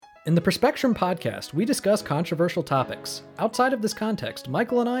In the Perspectrum podcast, we discuss controversial topics. Outside of this context,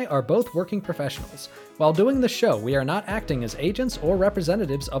 Michael and I are both working professionals. While doing this show, we are not acting as agents or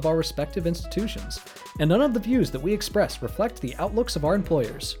representatives of our respective institutions, and none of the views that we express reflect the outlooks of our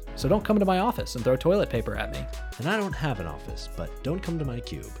employers. So don't come to my office and throw toilet paper at me. And I don't have an office, but don't come to my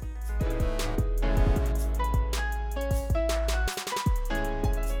cube.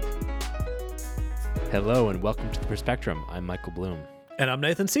 Hello and welcome to the Perspectrum. I'm Michael Bloom. And I'm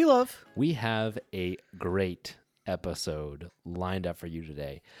Nathan Seelove. We have a great episode lined up for you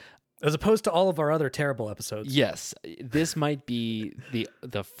today. As opposed to all of our other terrible episodes. Yes, this might be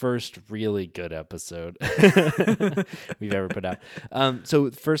the first really good episode we've ever put out. So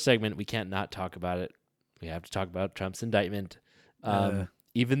first segment, we can't not talk about it. We have to talk about Trump's indictment.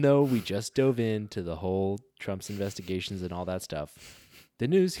 Even though we just dove into the whole Trump's investigations and all that stuff, the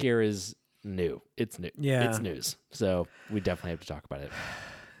news here is new. It's new. Yeah. It's news. So we definitely have to talk about it.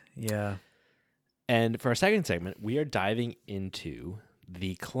 Yeah. And for our second segment, we are diving into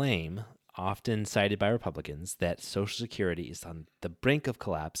the claim, often cited by Republicans, that Social Security is on the brink of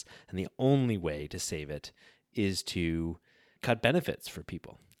collapse, and the only way to save it is to cut benefits for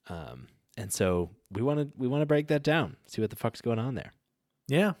people. And so we want to break that down, see what the fuck's going on there.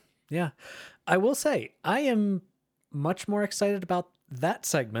 Yeah. Yeah. I will say, I am much more excited about that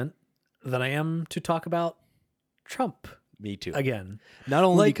segment than I am to talk about Trump. Me too. Again. Not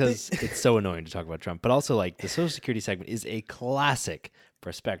only because it's so annoying to talk about Trump, but also like the Social Security segment is a classic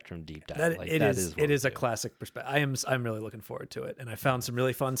Perspectrum deep dive. It is a classic perspective. I'm really looking forward to it. And I found some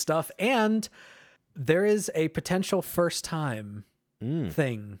really fun stuff. And there is a potential first time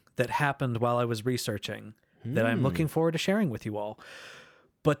thing that happened while I was researching that I'm looking forward to sharing with you all.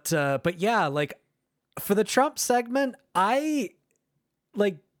 But yeah, like for the Trump segment,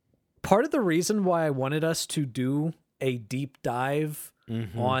 part of the reason why I wanted us to do a deep dive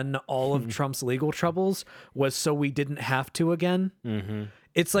on all of Trump's legal troubles was so we didn't have to again.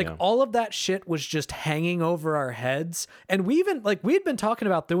 It's like all of that shit was just hanging over our heads. And we had been talking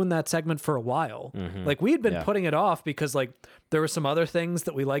about doing that segment for a while. Like we had been putting it off because like there were some other things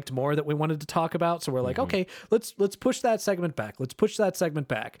that we liked more that we wanted to talk about. So we're like, okay, let's push that segment back. Let's push that segment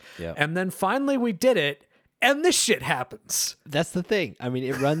back. Yeah. And then finally we did it. And this shit happens. That's the thing. I mean,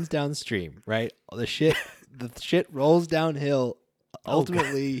 it runs downstream, right? The shit rolls downhill.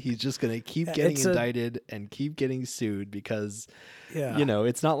 Ultimately, he's just going to keep getting indicted and keep getting sued because,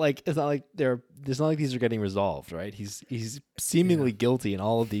 it's not like these are getting resolved, right? He's seemingly guilty in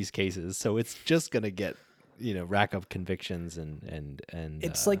all of these cases, so it's just going to get, rack up convictions and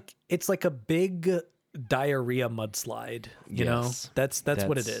it's like a big diarrhea mudslide, you know. That's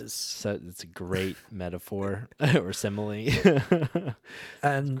what it is. So it's a great metaphor or simile.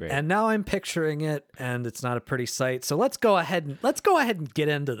 and now I'm picturing it, and it's not a pretty sight. So let's go ahead and get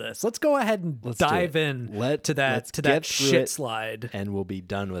into this. Let's go ahead and dive in to that shit slide, and we'll be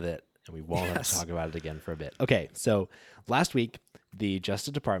done with it, and we won't have to talk about it again for a bit. Okay, so last week the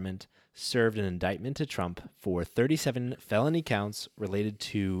Justice Department served an indictment to Trump for 37 felony counts related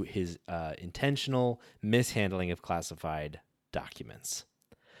to his intentional mishandling of classified documents.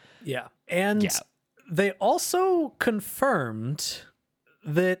 Yeah. And they also confirmed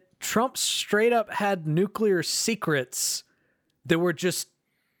that Trump straight up had nuclear secrets that were just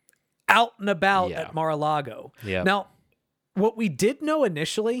out and about at Mar-a-Lago. Yeah. Now, what we did know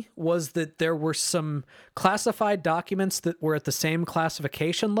initially was that there were some classified documents that were at the same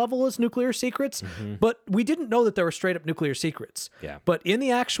classification level as nuclear secrets, but we didn't know that there were straight up nuclear secrets. Yeah. But in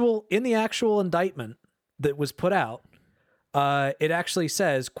the actual indictment that was put out, it actually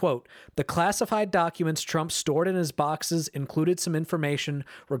says, quote, "The classified documents Trump stored in his boxes included some information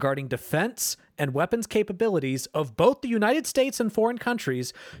regarding defense and weapons capabilities of both the United States and foreign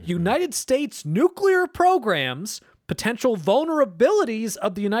countries, United States nuclear programs, potential vulnerabilities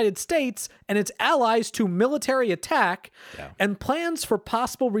of the United States and its allies to military attack, and plans for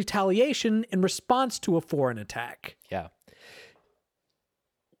possible retaliation in response to a foreign attack." Yeah.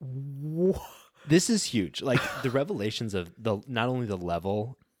 This is huge. Like the revelations of not only the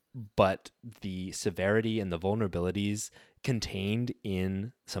level, but the severity and the vulnerabilities contained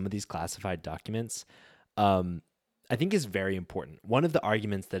in some of these classified documents, I think is very important. One of the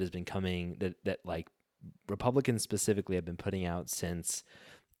arguments that has been coming that like Republicans specifically have been putting out since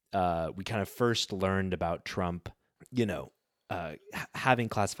we kind of first learned about Trump, having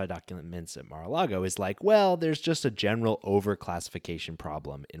classified documents at Mar-a-Lago is like, well, there's just a general overclassification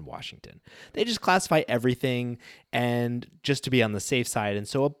problem in Washington. They just classify everything and just to be on the safe side. And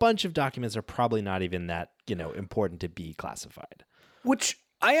so a bunch of documents are probably not even that, important to be classified. Which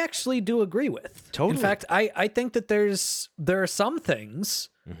I actually do agree with. Totally. In fact, I think that there are some things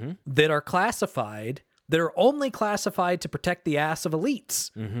that are classified, that are only classified to protect the ass of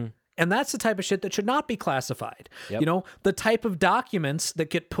elites. And that's the type of shit that should not be classified. Yep. You know, the type of documents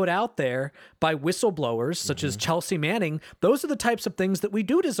that get put out there by whistleblowers, such as Chelsea Manning, those are the types of things that we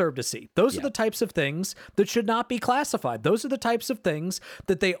do deserve to see. Those are the types of things that should not be classified. Those are the types of things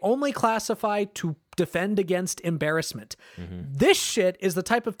that they only classify to defend against embarrassment. This shit is the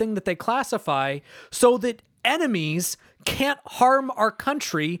type of thing that they classify so that enemies can't harm our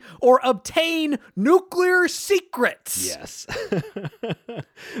country or obtain nuclear secrets. Yes.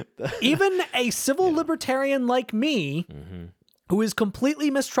 Even a civil libertarian like me, who is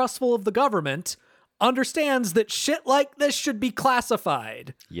completely mistrustful of the government, understands that shit like this should be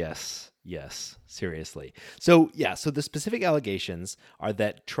classified. Yes. Seriously. So the specific allegations are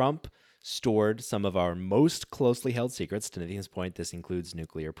that Trump stored some of our most closely held secrets. To Nathan's point, this includes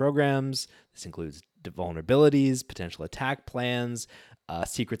nuclear programs, this includes vulnerabilities, potential attack plans,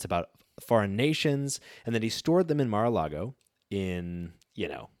 secrets about foreign nations, and then he stored them in Mar-a-Lago in,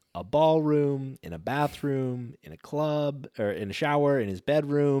 a ballroom, in a bathroom, in a club, or in a shower, in his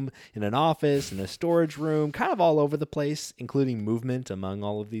bedroom, in an office, in a storage room, kind of all over the place, including movement among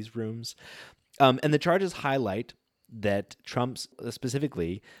all of these rooms. And the charges highlight that Trump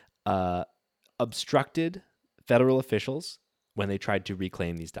specifically obstructed federal officials when they tried to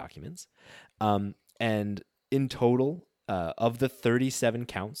reclaim these documents. And in total, of the 37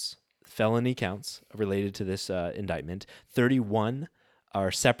 counts, felony counts related to this indictment, 31 are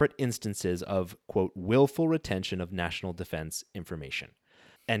separate instances of, quote, willful retention of national defense information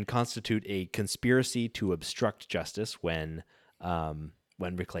and constitute a conspiracy to obstruct justice when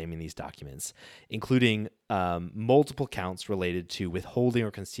reclaiming these documents, including multiple counts related to withholding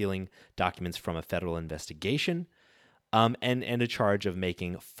or concealing documents from a federal investigation, and a charge of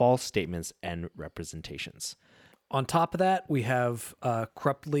making false statements and representations. On top of that, we have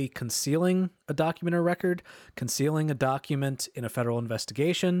corruptly concealing a document or record, concealing a document in a federal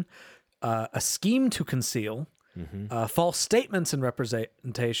investigation, a scheme to conceal, false statements and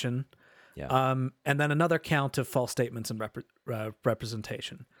representation, and then another count of false statements and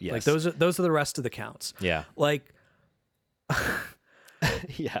representation. Yes. Like those are the rest of the counts. Yeah. Like,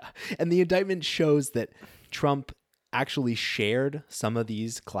 yeah. And the indictment shows that Trump actually shared some of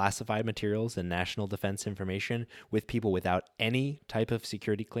these classified materials and national defense information with people without any type of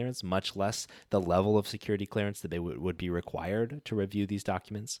security clearance, much less the level of security clearance that they would be required to review these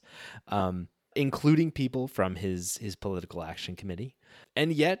documents, including people from his political action committee.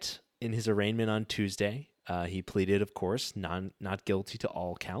 And yet, in his arraignment on Tuesday, he pleaded, of course, not guilty to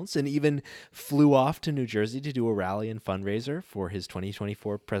all counts, and even flew off to New Jersey to do a rally and fundraiser for his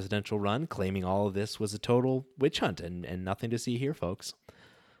 2024 presidential run, claiming all of this was a total witch hunt and nothing to see here, folks.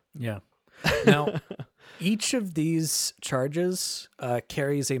 Yeah. Now, each of these charges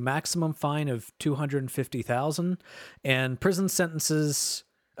carries a maximum fine of $250,000 and prison sentences.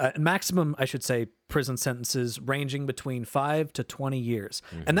 Maximum, I should say, prison sentences ranging between 5 to 20 years,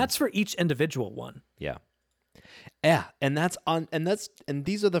 and that's for each individual one. Yeah. Yeah, and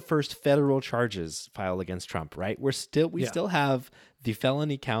these are the first federal charges filed against Trump, right? We still have the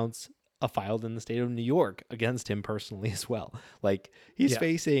felony counts filed in the state of New York against him personally as well. Like he's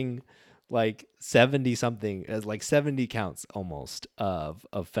facing like 70 counts almost of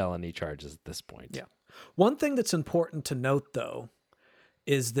felony charges at this point. Yeah. One thing that's important to note though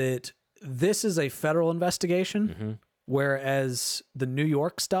is that this is a federal investigation. Whereas the New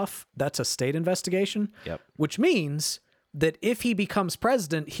York stuff, that's a state investigation, which means that if he becomes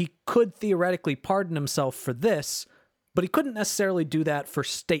president, he could theoretically pardon himself for this, but he couldn't necessarily do that for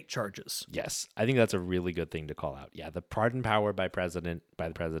state charges. Yes, I think that's a really good thing to call out. Yeah, the pardon power by the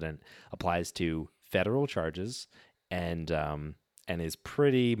president applies to federal charges and is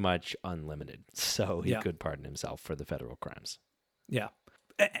pretty much unlimited. So he could pardon himself for the federal crimes. Yeah.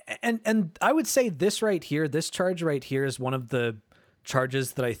 And I would say this charge right here is one of the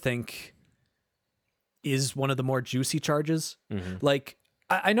charges that I think is one of the more juicy charges. Like,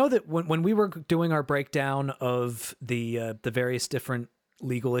 I know that when we were doing our breakdown of the various different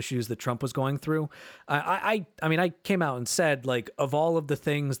legal issues that Trump was going through, I mean, I came out and said, like, of all of the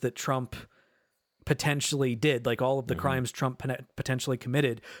things that Trump potentially did, like all of the crimes Trump potentially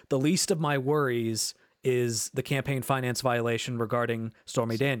committed, the least of my worries is the campaign finance violation regarding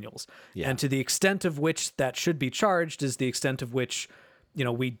Stormy Daniels. And to the extent of which that should be charged is the extent of which,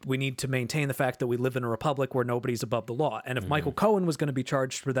 we need to maintain the fact that we live in a republic where nobody's above the law. And if Michael Cohen was going to be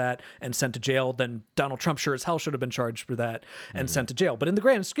charged for that and sent to jail, then Donald Trump sure as hell should have been charged for that and sent to jail. But in the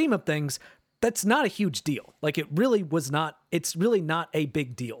grand scheme of things, that's not a huge deal. Like it's really not a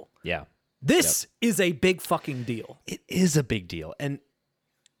big deal. Yeah. This is a big fucking deal. It is a big deal. And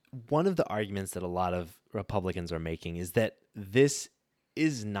one of the arguments that a lot of Republicans are making is that this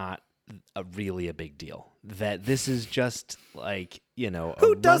is not really a big deal. That this is just like, a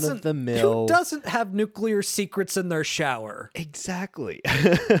Who run of the mill. Who doesn't have nuclear secrets in their shower? Exactly.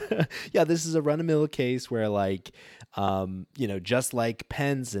 Yeah, this is a run of the mill case where just like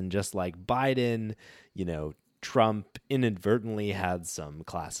Pence and just like Biden, Trump inadvertently had some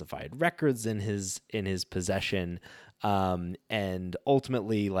classified records in his possession. And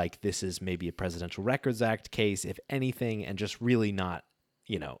ultimately, like, this is maybe a Presidential Records Act case, if anything, and just really not,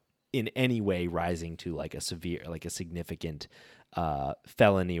 in any way rising to like a significant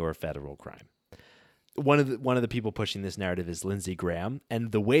felony or federal crime. One of the people pushing this narrative is Lindsey Graham,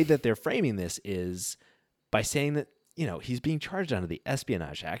 and the way that they're framing this is by saying that he's being charged under the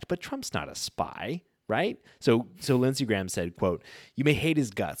Espionage Act, but Trump's not a spy, right? So Lindsey Graham said, quote, "You may hate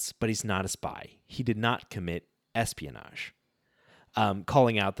his guts, but he's not a spy. He did not commit espionage,"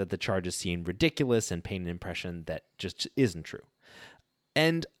 calling out that the charges seem ridiculous and paint an impression that just isn't true.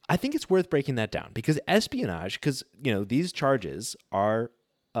 And I think it's worth breaking that down because espionage, these charges are,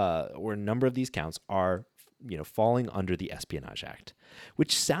 or a number of these counts are, falling under the Espionage Act,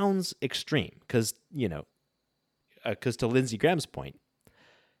 which sounds extreme because to Lindsey Graham's point,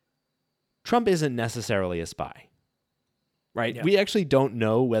 Trump isn't necessarily a spy, right? Yeah. We actually don't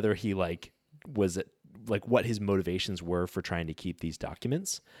know whether he what his motivations were for trying to keep these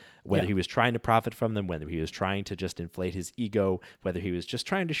documents, whether he was trying to profit from them, whether he was trying to just inflate his ego, whether he was just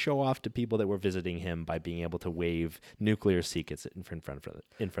trying to show off to people that were visiting him by being able to wave nuclear secrets in front of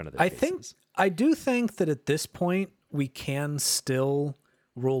their faces. I do think that at this point we can still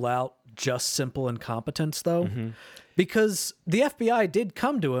rule out just simple incompetence, though, because the FBI did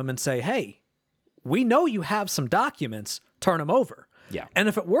come to him and say, "Hey, we know you have some documents, turn them over." Yeah. And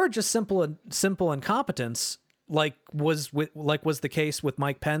if it were just simple incompetence, like was the case with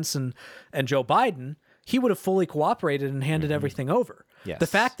Mike Pence and Joe Biden, he would have fully cooperated and handed everything over. Yes. The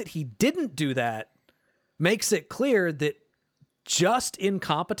fact that he didn't do that makes it clear that just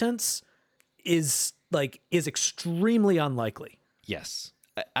incompetence is extremely unlikely. Yes.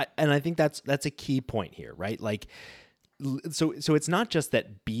 And I think that's a key point here, right? Like, so it's not just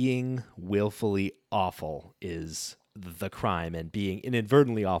that being willfully awful is the crime and being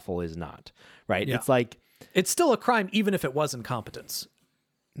inadvertently awful is not, right? Yeah. It's like, it's still a crime even if it was incompetence.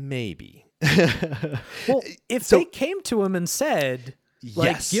 Maybe. Well, if they came to him and said,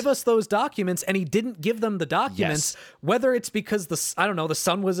 give us those documents, and he didn't give them the documents, whether it's because the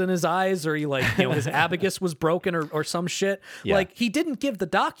sun was in his eyes, or he his abacus was broken or some shit, he didn't give the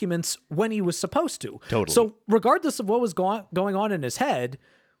documents when he was supposed to. Totally. So regardless of what was going on in his head,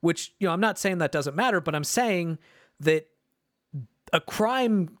 which, I'm not saying that doesn't matter, but I'm saying that a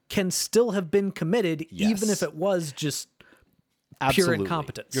crime can still have been committed even if it was just pure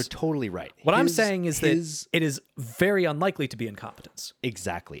incompetence. You're totally right. What I'm saying is that it is very unlikely to be incompetence.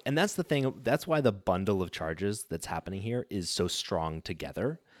 Exactly. And that's the thing. That's why the bundle of charges that's happening here is so strong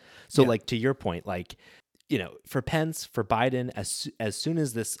together. So to your point, for Pence, for Biden, as soon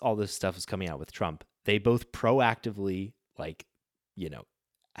as all this stuff is coming out with Trump, they both proactively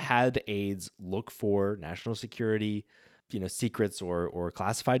had aides look for national security, secrets or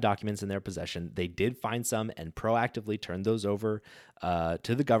classified documents in their possession. They did find some and proactively turned those over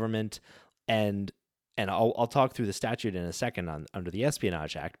to the government. And I'll talk through the statute in a second under the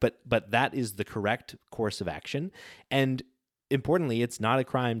Espionage Act, but that is the correct course of action. And importantly, it's not a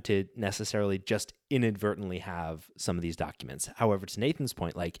crime to necessarily just inadvertently have some of these documents. However, to Nathan's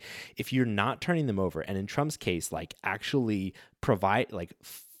point, if you're not turning them over, and in Trump's case, actually provide,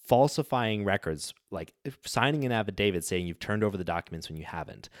 falsifying records, signing an affidavit saying you've turned over the documents when you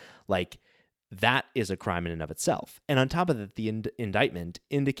haven't, that is a crime in and of itself. And on top of that, the indictment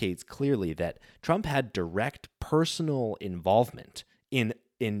indicates clearly that Trump had direct personal involvement in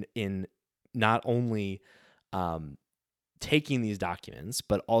not only taking these documents,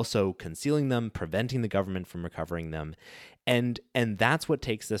 but also concealing them, preventing the government from recovering them. And that's what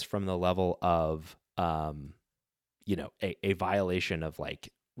takes this from the level of, a violation of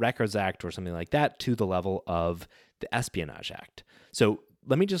Records Act or something like that to the level of the Espionage Act. So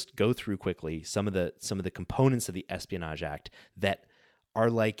let me just go through quickly some of the components of the Espionage Act that are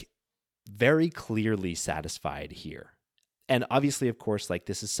very clearly satisfied here. And obviously, of course,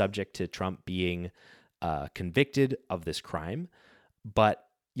 this is subject to Trump being convicted of this crime. But,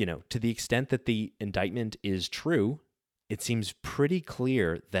 to the extent that the indictment is true, it seems pretty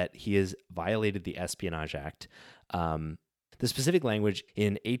clear that he has violated the Espionage Act. The specific language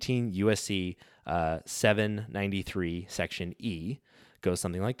in 18 U.S.C. 793 Section E goes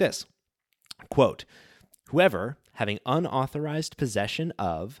something like this. Quote, "Whoever, having unauthorized possession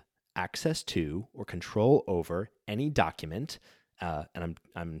of, access to, or control over any document, and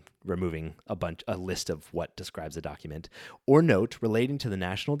I'm removing a list of what describes a document, or note relating to the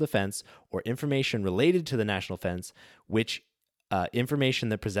national defense or information related to the national defense, which information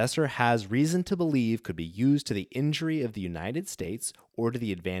the possessor has reason to believe could be used to the injury of the United States or to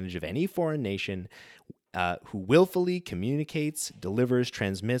the advantage of any foreign nation, who willfully communicates, delivers,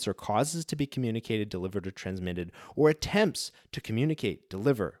 transmits, or causes to be communicated, delivered, or transmitted, or attempts to communicate,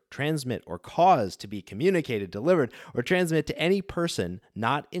 deliver, transmit, or cause to be communicated, delivered, or transmit to any person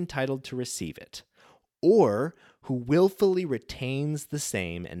not entitled to receive it, or who willfully retains the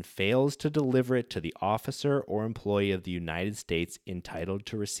same and fails to deliver it to the officer or employee of the United States entitled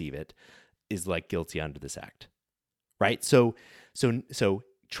to receive it, is like guilty under this act. Right? So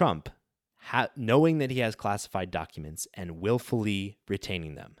Trump, knowing that he has classified documents and willfully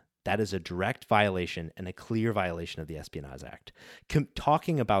retaining them, that is a direct violation and a clear violation of the Espionage Act.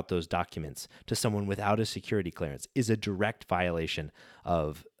 Talking about those documents to someone without a security clearance is a direct violation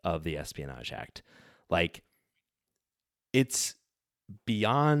of the Espionage Act. Like, it's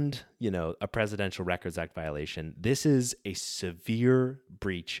beyond, a Presidential Records Act violation. This is a severe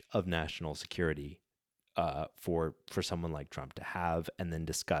breach of national security for someone like Trump to have and then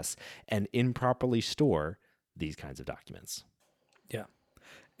discuss and improperly store these kinds of documents. Yeah.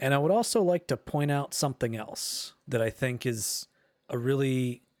 And I would also like to point out something else that I think is a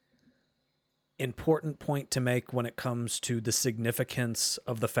really important point to make when it comes to the significance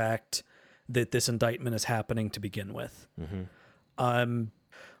of the fact that this indictment is happening to begin with. Mm-hmm.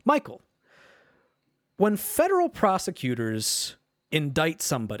 Michael, when federal prosecutors indict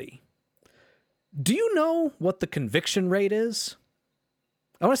somebody, do you know what the conviction rate is?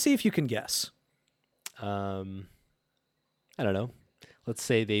 I want to see if you can guess. I don't know. Let's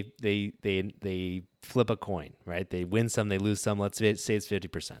say they flip a coin, right? They win some, they lose some. Let's say it's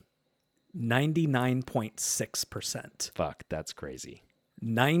 50%. 99.6%. Fuck, that's crazy.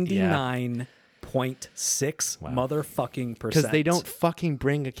 99.6 motherfucking percent. Because they don't fucking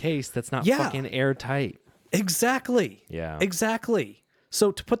bring a case that's not fucking airtight. Exactly. Yeah. Exactly.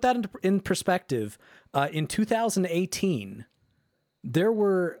 So to put that in perspective, in 2018, there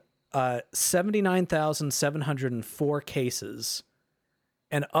were 79,704 cases,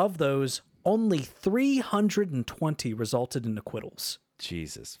 and of those, only 320 resulted in acquittals.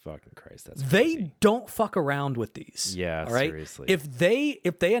 Jesus fucking Christ, that's crazy. They don't fuck around with these. Yeah, all right? Seriously. If they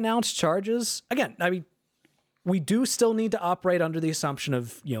announce charges, again, I mean, we do still need to operate under the assumption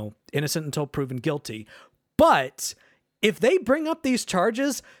of, innocent until proven guilty. But if they bring up these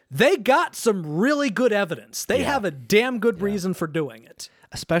charges, they got some really good evidence. They have a damn good reason for doing it.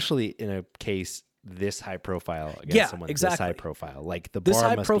 Especially in a case this high profile against someone this high profile. Like the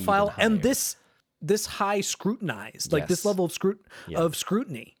bar must be even higher. And this high scrutinized, like this level of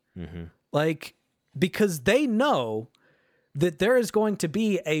scrutiny. Mm-hmm. Like, because they know that there is going to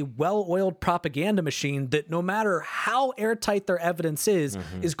be a well-oiled propaganda machine that no matter how airtight their evidence is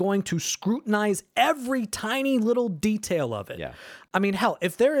going to scrutinize every tiny little detail of it. Yeah. I mean, hell,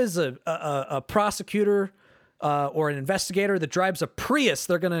 if there is a prosecutor or an investigator that drives a Prius,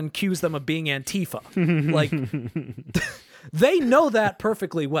 they're going to accuse them of being Antifa. Like, they know that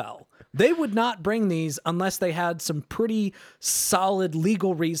perfectly well. They would not bring these unless they had some pretty solid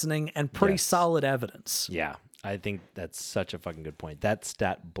legal reasoning and pretty solid evidence. Yeah. I think that's such a fucking good point. That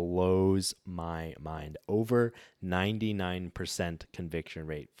stat blows my mind. Over 99% conviction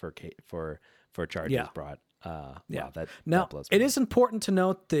rate for charges brought. Wow, that blows my mind. It is important to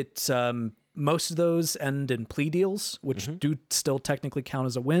note that most of those end in plea deals, which do still technically count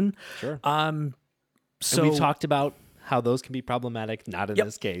as a win. Sure. So and we've talked about how those can be problematic. Not in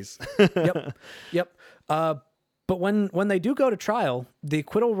this case. Yep. But when they do go to trial, the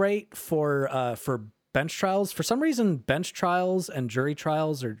acquittal rate for bench trials, for some reason, bench trials and jury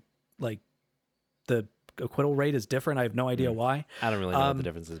trials are like the acquittal rate is different. I have no idea why. I don't really know what the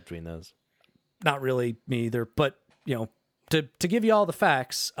difference is between those. Not really me either. But to give you all the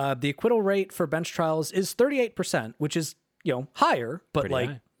facts, the acquittal rate for bench trials is 38%, which is higher, but pretty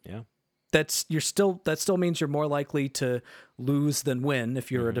high. Yeah. That still means you're more likely to lose than win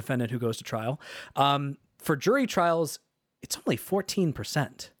if you're a defendant who goes to trial. For jury trials, it's only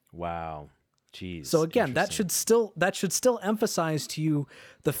 14%. Wow. Jeez. So again, that should still emphasize to you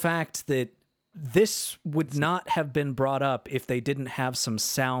the fact that this would not have been brought up if they didn't have some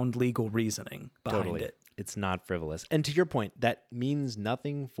sound legal reasoning behind it. It's not frivolous. And to your point, that means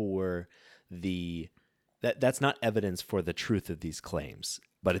nothing for that's not evidence for the truth of these claims,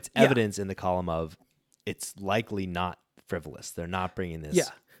 but it's evidence in the column of it's likely not frivolous. They're not bringing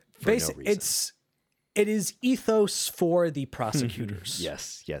this for no reason. it is ethos for the prosecutors.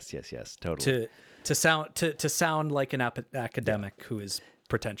 Yes, totally. To sound like an academic who is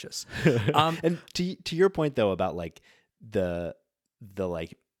pretentious. And to your point though about like the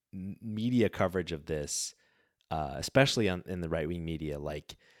like media coverage of this, especially in the right-wing media,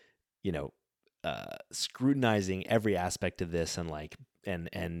 like, you know, scrutinizing every aspect of this and like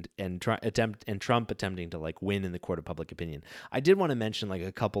Trump attempting to like win in the court of public opinion. I did want to mention like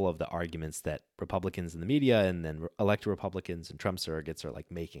a couple of the arguments that Republicans in the media and then elected Republicans and Trump surrogates are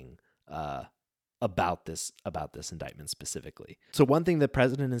like making about this indictment specifically. So one thing the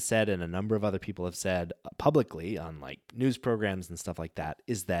president has said and a number of other people have said publicly on like news programs and stuff like that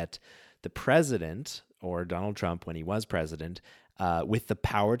is that the president, or Donald Trump when he was president, with the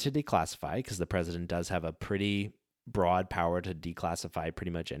power to declassify, because the president does have a pretty broad power to declassify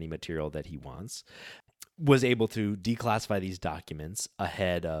pretty much any material that he wants, was able to declassify these documents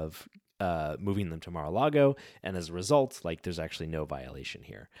ahead of moving them to Mar-a-Lago, and as a result, like there's actually no violation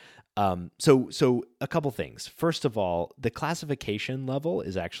here. So a couple things. First of all, the classification level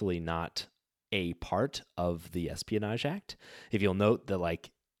is actually not a part of the Espionage Act. If you'll note that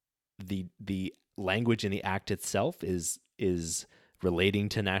like the language in the act itself is relating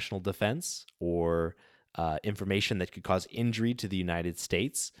to national defense or information that could cause injury to the United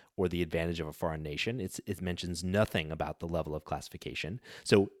States or the advantage of a foreign nation. It mentions nothing about the level of classification.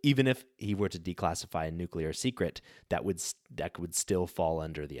 So even if he were to declassify a nuclear secret, that would still fall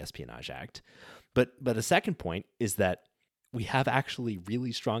under the Espionage Act. But a second point is that we have actually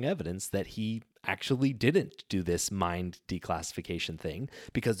really strong evidence that he actually didn't do this mind declassification thing,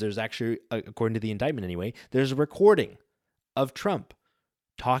 because there's actually, according to the indictment anyway, there's a recording of Trump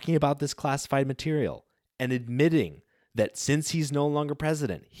talking about this classified material and admitting that since he's no longer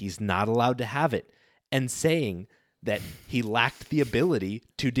president, he's not allowed to have it, and saying that he lacked the ability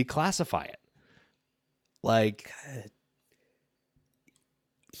to declassify it. Like,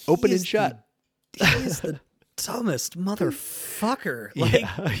 open and shut. He's the dumbest motherfucker.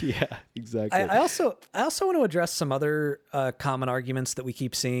 Like, yeah, exactly. I also want to address some other common arguments that we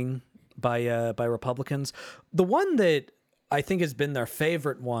keep seeing by Republicans. The one that I think has been their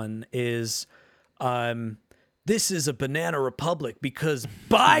favorite one is, this is a banana republic because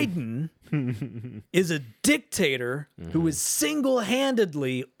Biden is a dictator who has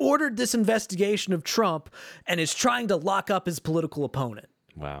single-handedly ordered this investigation of Trump and is trying to lock up his political opponent.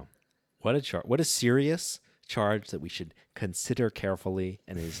 Wow. What a serious charge that we should consider carefully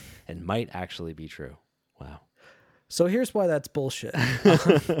and might actually be true. Wow. So here's why that's bullshit.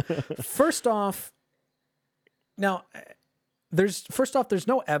 First off, there's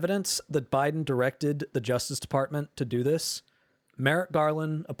no evidence that Biden directed the Justice Department to do this. Merrick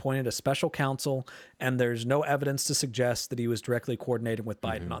Garland appointed a special counsel, and there's no evidence to suggest that he was directly coordinating with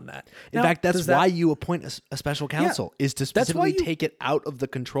Biden on that. In fact, that's why you appoint a special counsel, is to specifically take it out of the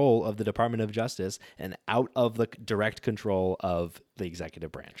control of the Department of Justice and out of the direct control of the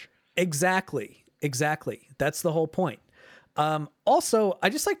executive branch. Exactly. That's the whole point. Also, I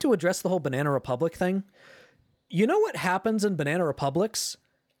just like to address the whole Banana Republic thing. You know what happens in banana republics?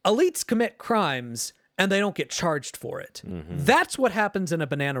 Elites commit crimes and they don't get charged for it. That's what happens in a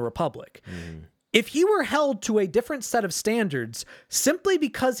banana republic. If he were held to a different set of standards simply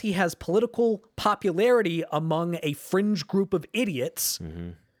because he has political popularity among a fringe group of idiots,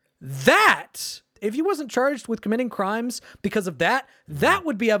 that, if he wasn't charged with committing crimes because of that, that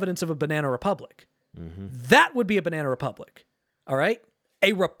would be evidence of a banana republic. That would be a banana republic. All right?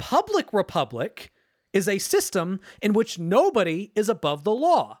 A republic is a system in which nobody is above the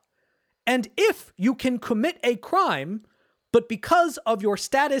law. And if you can commit a crime, but because of your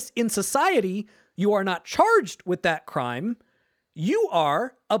status in society, you are not charged with that crime, you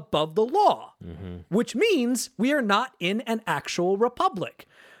are above the law, which means we are not in an actual republic.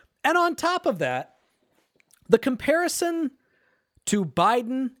 And on top of that, the comparison to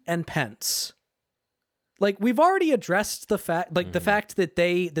Biden and Pence, like, we've already addressed the fact, like the fact that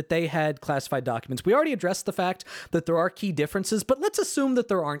they had classified documents. We already addressed the fact that there are key differences, but let's assume that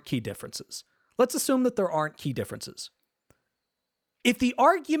there aren't key differences. If the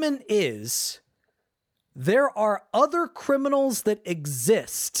argument is there are other criminals that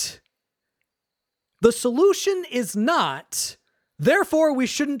exist, the solution is not, therefore we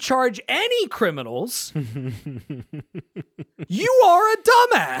shouldn't charge any criminals. You are a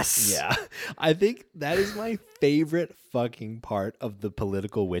dumbass. Yeah. I think that is my favorite fucking part of the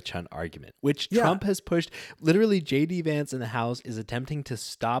political witch hunt argument, which Trump has pushed. Literally, J.D. Vance in the House is attempting to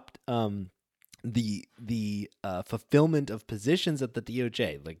stop the fulfillment of positions at the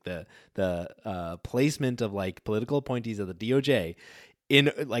DOJ, like the placement of like political appointees at the DOJ, in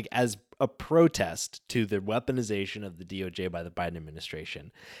like as a protest to the weaponization of the DOJ by the Biden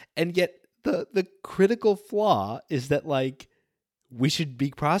administration. And yet the critical flaw is that like we should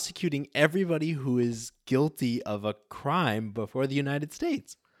be prosecuting everybody who is guilty of a crime before the United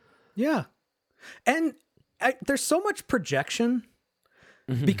States. Yeah. And there's so much projection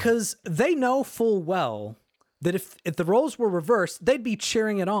because they know full well that if the roles were reversed, they'd be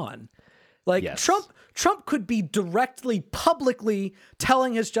cheering it on. Like Yes. Trump could be directly, publicly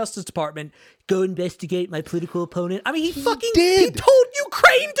telling his Justice Department, go investigate my political opponent. I mean, he fucking did. He told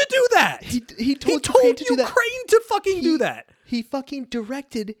Ukraine to do that. He told Ukraine to do that. Ukraine to fucking do that. He fucking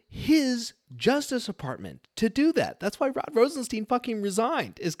directed his Justice Department to do that. That's why Rod Rosenstein fucking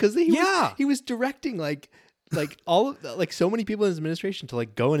resigned. Is because he was directing like all of like so many people in his administration to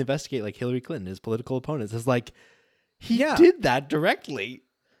like go and investigate like Hillary Clinton, his political opponents. It's like he did that directly.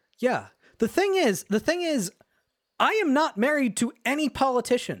 Yeah. The thing is, I am not married to any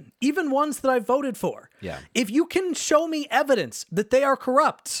politician, even ones that I voted for. Yeah. If you can show me evidence that they are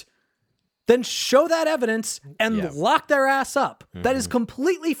corrupt, then show that evidence and lock their ass up. That is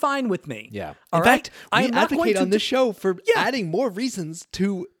completely fine with me. Yeah. All In right? fact, we advocate on this show for Yeah. adding more reasons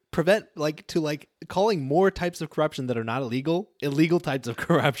to prevent calling more types of corruption that are not illegal types of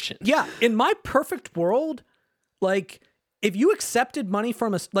corruption. Yeah, in my perfect world, like if you accepted money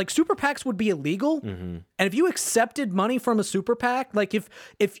from like super PACs would be illegal, and if you accepted money from a super PAC, like if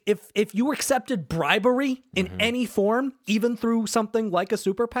you accepted bribery in any form, even through something like a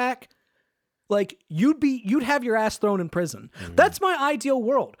super PAC, like you'd have your ass thrown in prison. That's my ideal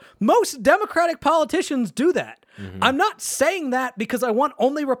world. Most Democratic politicians do that. I'm not saying that because I want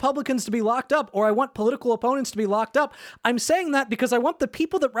only Republicans to be locked up or I want political opponents to be locked up. I'm saying that because I want the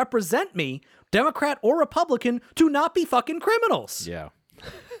people that represent me, Democrat or Republican, to not be fucking criminals. Yeah.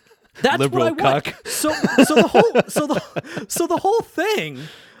 That's Liberal what I want. cuck. So the whole thing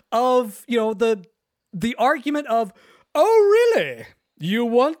of, you know, the argument of, oh really? You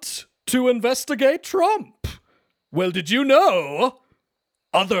want to investigate Trump? Well, did you know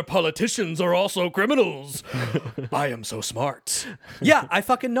other politicians are also criminals? I am so smart. Yeah, I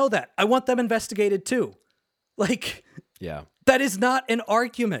fucking know that. I want them investigated too. Like, Yeah. that is not an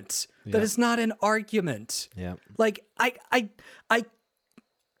argument. That Yeah. is not an argument. Yeah. Like,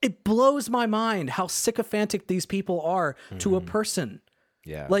 it blows my mind how sycophantic these people are to a person.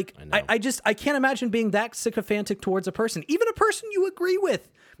 Yeah. Like, I know. I can't imagine being that sycophantic towards a person, even a person you agree with,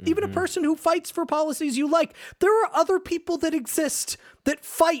 even a person who fights for policies you like. There are other people that exist that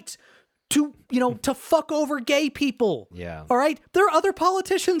fight to, you know, to fuck over gay people. Yeah. All right. There are other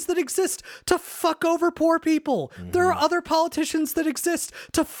politicians that exist to fuck over poor people. There are other politicians that exist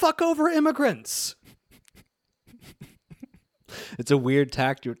to fuck over immigrants. It's a weird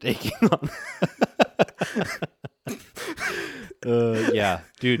tact you're taking on. Yeah,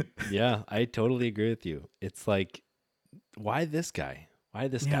 dude. Yeah, I totally agree with you. It's like, why this guy? Why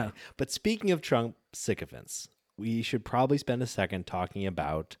this Yeah. guy? But speaking of Trump sycophants, we should probably spend a second talking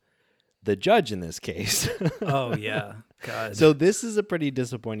about the judge in this case. Oh, yeah. God. So this is a pretty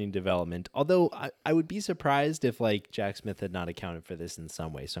disappointing development, although I would be surprised if like Jack Smith had not accounted for this in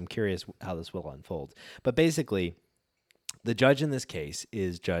some way. So I'm curious how this will unfold. But basically, the judge in this case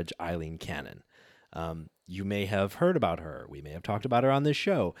is Judge Eileen Cannon. You may have heard about her. We may have talked about her on this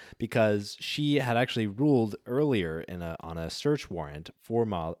show because she had actually ruled earlier on a search warrant for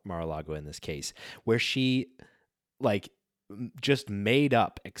Mar-a-Lago in this case, where she like just made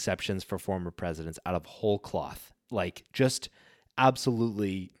up exceptions for former presidents out of whole cloth, like just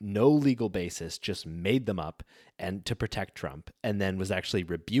absolutely no legal basis, just made them up and to protect Trump, and then was actually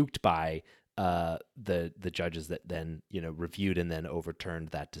rebuked by the judges that then, you know, reviewed and then overturned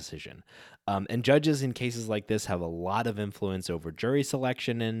that decision. And judges in cases like this have a lot of influence over jury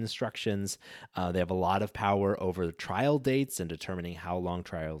selection and instructions. They have a lot of power over trial dates and determining how long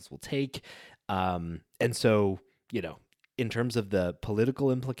trials will take. And so, you know, in terms of the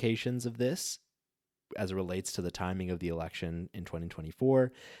political implications of this, as it relates to the timing of the election in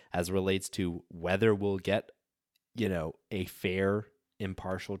 2024, as it relates to whether we'll get, you know, a fair,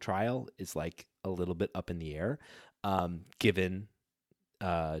 impartial trial, is like a little bit up in the air, given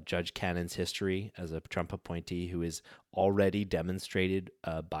Judge Cannon's history as a Trump appointee who has already demonstrated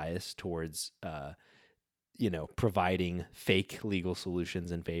a bias towards, you know, providing fake legal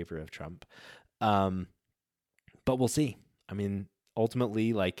solutions in favor of Trump. But we'll see. I mean,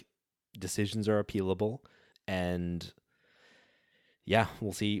 ultimately, like, decisions are appealable, and yeah,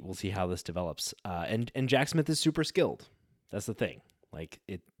 we'll see how this develops. And Jack Smith is super skilled. That's the thing. Like,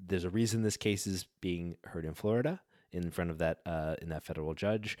 there's a reason this case is being heard in Florida in front of that in that federal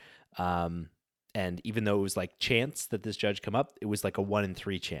judge. And even though it was like chance that this judge come up, it was like a 1 in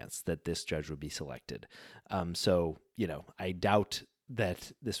 3 chance that this judge would be selected. So, I doubt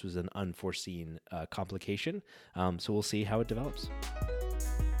that this was an unforeseen complication. So we'll see how it develops.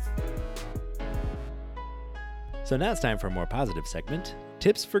 So now it's time for a more positive segment,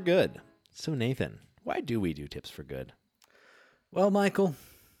 Tips for Good. So Nathan, why do we do Tips for Good? Well, Michael,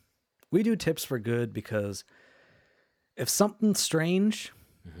 we do Tips for Good because if something's strange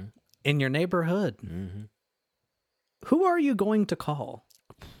in your neighborhood, who are you going to call?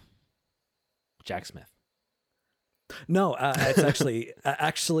 Jack Smith. No, it's actually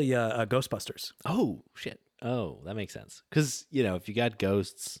Ghostbusters. Oh, shit. Oh, that makes sense. Because, if you got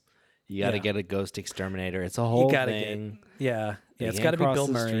ghosts, you got to get a ghost exterminator. It's a whole thing. It's got to be Bill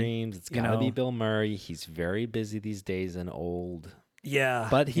Murray. Streams. It's got to be Bill Murray. He's very busy these days and old. Yeah.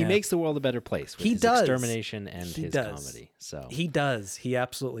 But he makes the world a better place with his extermination and his comedy. So he does. He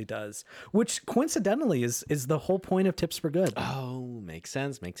absolutely does. Which coincidentally is the whole point of Tips for Good. Oh, makes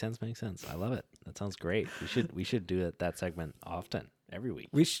sense. I love it. That sounds great. We should do that segment often, every week.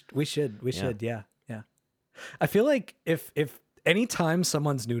 We should. Yeah. I feel like if anytime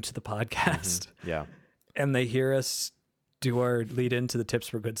someone's new to the podcast, and they hear us do our lead into the Tips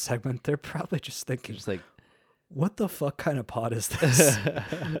for Good segment, they're probably just thinking, what the fuck kind of pod is this?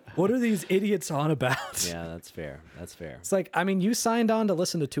 What are these idiots on about? Yeah, that's fair. It's like, you signed on to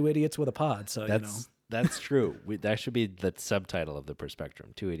listen to Two Idiots with a Pod, so That's true. That should be the subtitle of the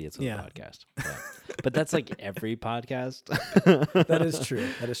Perspectrum, Two Idiots with a Podcast. Yeah. But that's like every podcast. That is true.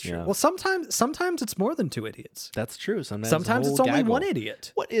 Yeah. Well, sometimes it's more than two idiots. That's true. Sometimes it's only one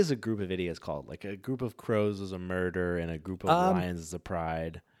idiot. What is a group of idiots called? Like a group of crows is a murder and a group of lions is a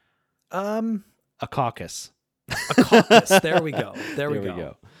pride. A caucus. A caucus. There we go. There we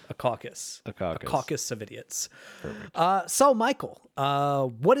go. A caucus. A caucus of idiots. Perfect. So, Michael,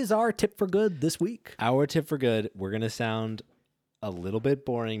 what is our tip for good this week? Our tip for good, we're going to sound a little bit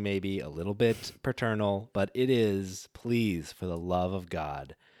boring, maybe a little bit paternal, but it is, please, for the love of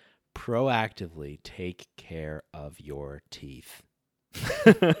God, proactively take care of your teeth.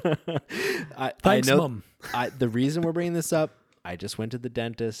 Thanks, Mom. The reason we're bringing this up, I just went to the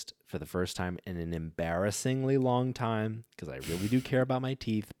dentist for the first time in an embarrassingly long time because I really do care about my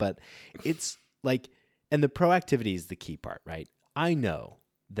teeth. But it's like, and the proactivity is the key part, right? I know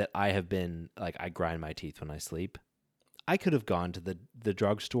that I have been, like, I grind my teeth when I sleep. I could have gone to the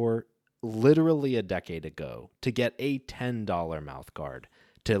drugstore literally a decade ago to get a $10 mouth guard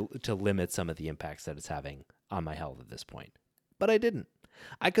to limit some of the impacts that it's having on my health at this point. But I didn't.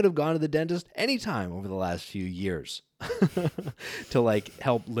 I could have gone to the dentist anytime over the last few years to like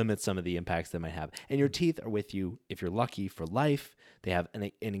help limit some of the impacts they might have. And your teeth are with you, if you're lucky, for life. They have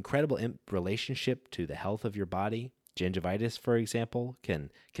an incredible relationship to the health of your body. Gingivitis, for example,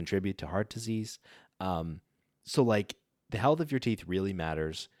 can contribute to heart disease. So like the health of your teeth really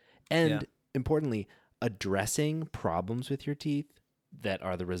matters. And importantly, addressing problems with your teeth that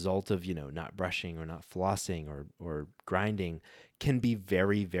are the result of, not brushing or not flossing or grinding can be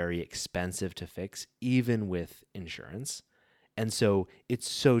very, very expensive to fix, even with insurance. And so it's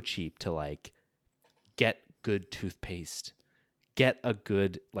so cheap to like get good toothpaste, get a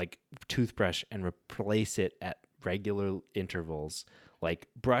good like toothbrush and replace it at regular intervals, like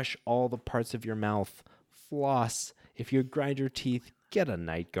brush all the parts of your mouth, floss. If you grind your teeth, get a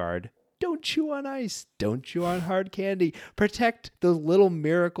night guard. Don't chew on ice. Don't chew on hard candy. Protect those little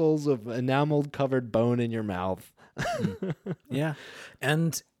miracles of enameled covered bone in your mouth. Yeah.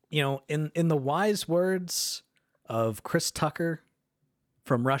 And, in the wise words of Chris Tucker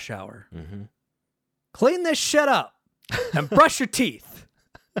from Rush Hour, clean this shit up and brush your teeth.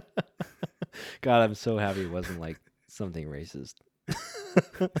 God, I'm so happy it wasn't like something racist.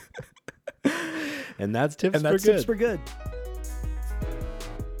 And that's Tips for Good. Tips for Good.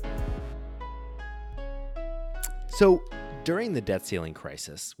 So, during the debt ceiling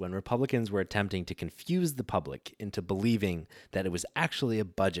crisis, when Republicans were attempting to confuse the public into believing that it was actually a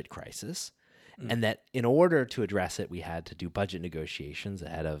budget crisis, and that in order to address it, we had to do budget negotiations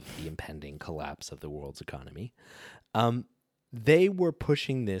ahead of the impending collapse of the world's economy, they were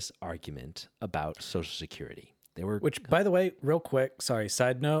pushing this argument about Social Security. Which, by the way, real quick,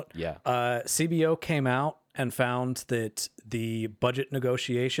 side note. Yeah. CBO came out and found that the budget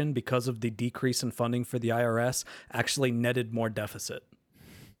negotiation, because of the decrease in funding for the IRS, actually netted more deficit.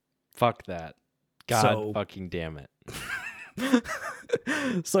 Fuck that. God fucking damn it.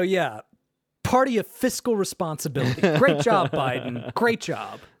 So yeah, party of fiscal responsibility. Great job, Biden. Great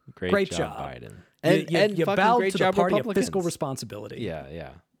job. Great job, Biden. And you bowed great to job, the party Republicans. of fiscal responsibility.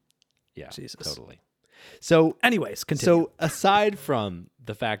 Yeah. Jesus. Totally. So anyways, continue. So aside from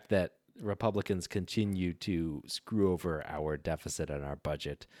the fact that Republicans continue to screw over our deficit and our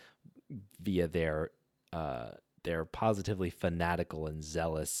budget via their positively fanatical and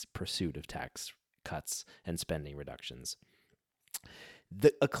zealous pursuit of tax cuts and spending reductions.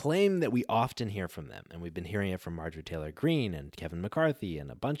 A claim that we often hear from them, and we've been hearing it from Marjorie Taylor Greene and Kevin McCarthy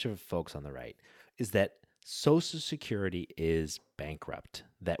and a bunch of folks on the right, is that Social Security is bankrupt,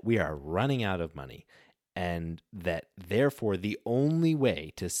 that we are running out of money, and that therefore the only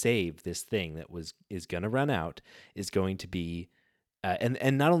way to save this thing that is going to run out is going to be,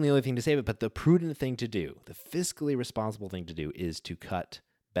 and not only the only thing to save it, but the prudent thing to do, the fiscally responsible thing to do is to cut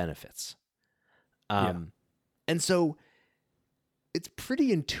benefits. And so it's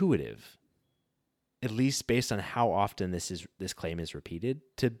pretty intuitive, at least based on how often this claim is repeated,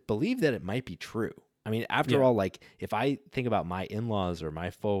 to believe that it might be true. I mean, after all, like if I think about my in-laws or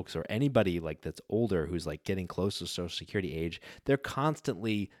my folks or anybody like that's older who's like getting close to Social Security age, they're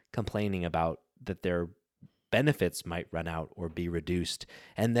constantly complaining about that their benefits might run out or be reduced,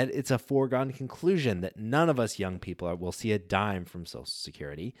 and that it's a foregone conclusion that none of us young people will see a dime from Social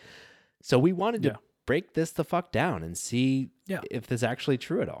Security. So we wanted to break this the fuck down and see if this is actually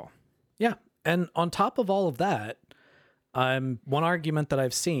true at all. Yeah. And on top of all of that, one argument that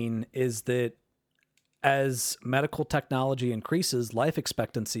I've seen is that as medical technology increases, life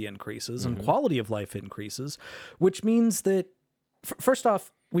expectancy increases and quality of life increases, which means that, first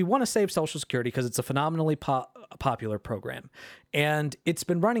off, we want to save Social Security because it's a phenomenally popular program. And it's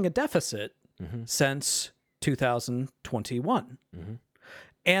been running a deficit since 2021.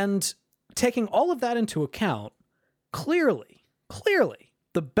 And taking all of that into account, clearly,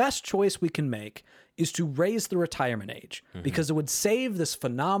 the best choice we can make is to raise the retirement age because it would save this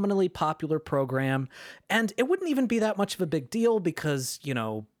phenomenally popular program. And it wouldn't even be that much of a big deal because,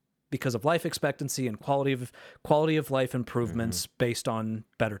 because of life expectancy and quality of life improvements based on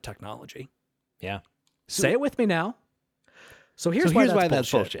better technology. Yeah. Say it with me now. So here's why that's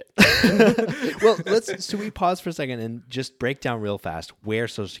bullshit. Well, so we pause for a second and just break down real fast where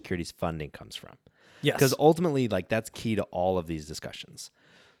Social Security's funding comes from. Yes. Because ultimately, like, that's key to all of these discussions.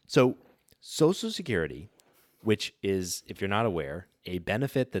 So Social Security, which is, if you're not aware, a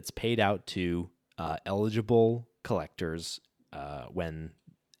benefit that's paid out to eligible collectors when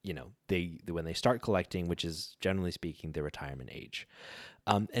they start collecting, which is generally speaking the retirement age.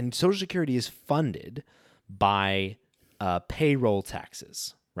 And Social Security is funded by payroll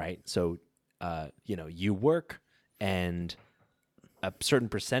taxes, right? So, you work and a certain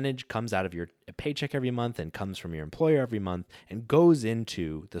percentage comes out of your paycheck every month and comes from your employer every month and goes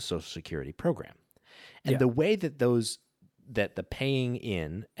into the Social Security program. And the way that the paying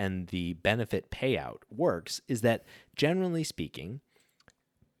in and the benefit payout works is that, generally speaking,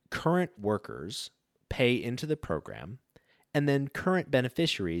 current workers pay into the program and then current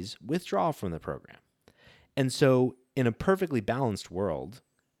beneficiaries withdraw from the program. And so in a perfectly balanced world,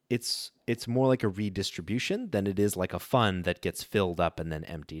 it's more like a redistribution than it is like a fund that gets filled up and then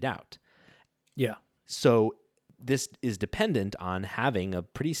emptied out. Yeah. So this is dependent on having a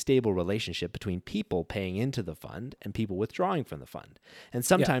pretty stable relationship between people paying into the fund and people withdrawing from the fund. And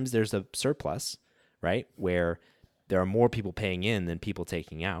sometimes there's a surplus, right, where there are more people paying in than people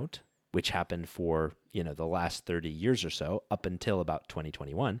taking out, which happened for, the last 30 years or so, up until about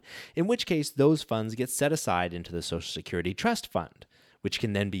 2021, in which case those funds get set aside into the Social Security Trust Fund, which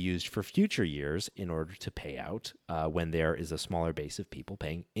can then be used for future years in order to pay out when there is a smaller base of people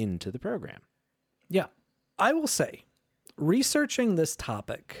paying into the program. Yeah. I will say, researching this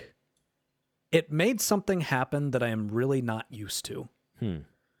topic, it made something happen that I am really not used to.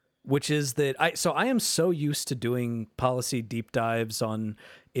 Which is that I am so used to doing policy deep dives on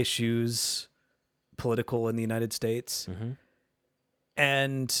issues political in the United States.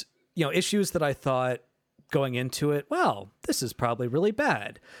 And, issues that I thought going into it, well, this is probably really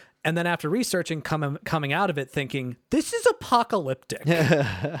bad. And then after researching, coming out of it thinking, this is apocalyptic.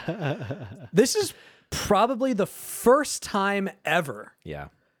 This is probably the first time ever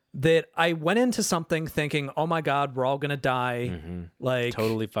that I went into something thinking, oh my God, we're all going to die. Like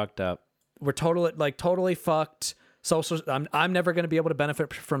totally fucked up. We're totally fucked. I'm never going to be able to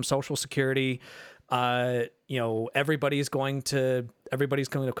benefit from Social Security. Everybody's going to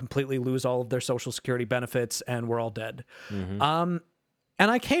completely lose all of their Social Security benefits and we're all dead. And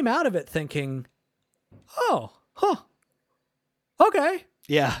I came out of it thinking, okay.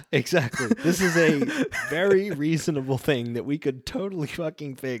 Yeah, exactly. This is a very reasonable thing that we could totally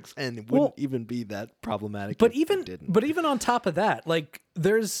fucking fix and it wouldn't even be that problematic. But even on top of that, like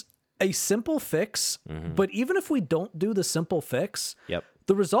there's a simple fix, but even if we don't do the simple fix,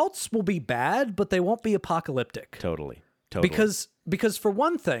 the results will be bad, but they won't be apocalyptic. Totally. Because for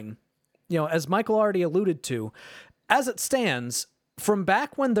one thing, as Michael already alluded to, as it stands, from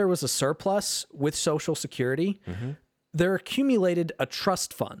back when there was a surplus with Social Security, there accumulated a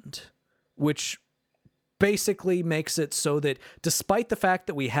trust fund, which basically makes it so that despite the fact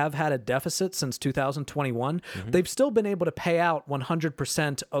that we have had a deficit since 2021, they've still been able to pay out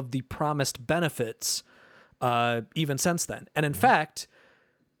 100% of the promised benefits even since then. And in fact,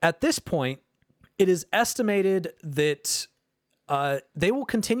 at this point, it is estimated that they will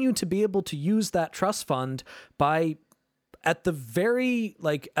continue to be able to use that trust fund by at the very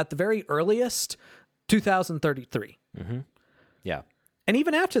earliest 2033. Yeah. And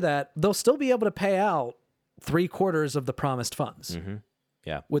even after that, they'll still be able to pay out 3/4 of the promised funds.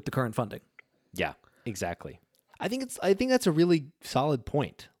 Yeah. With the current funding. Yeah, exactly. I think that's a really solid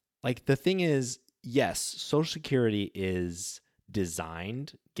point. Like, the thing is, yes, Social Security is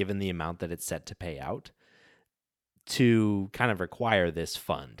designed, given the amount that it's set to pay out, to kind of require this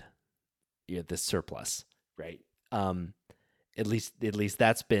fund, this surplus, right? At least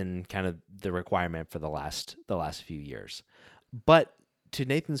that's been kind of the requirement for the last few years. But to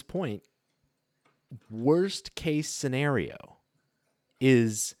Nathan's point, worst case scenario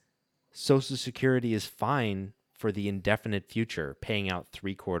is Social Security is fine for the indefinite future, paying out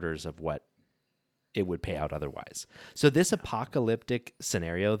 3/4 of what it would pay out otherwise. So this apocalyptic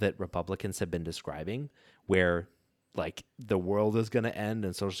scenario that Republicans have been describing, where like the world is going to end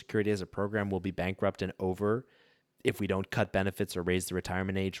and Social Security as a program will be bankrupt and over if we don't cut benefits or raise the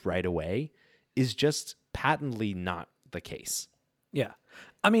retirement age right away, is just patently not the case. Yeah.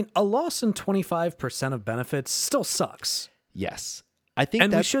 I mean, a loss in 25% of benefits still sucks. Yes. I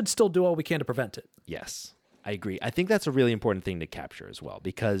think we should still do all we can to prevent it. Yes, I agree. I think that's a really important thing to capture as well,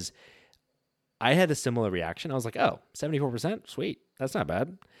 because I had a similar reaction. I was like, oh, 74%? Sweet. That's not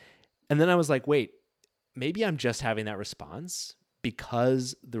bad. And then I was like, wait, maybe I'm just having that response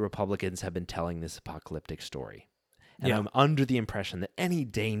because the Republicans have been telling this apocalyptic story. And I'm under the impression that any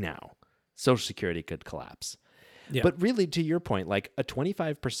day now, Social Security could collapse. Yeah. But really, to your point, like a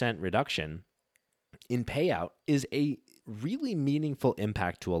 25% reduction in payout is a really meaningful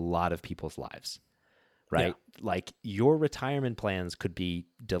impact to a lot of people's lives, right? Yeah. Like your retirement plans could be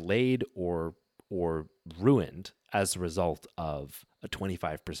delayed or ruined as a result of a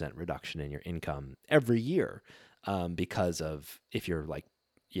 25% reduction in your income every year, because of if you're like,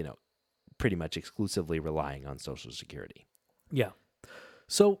 pretty much exclusively relying on Social Security. Yeah.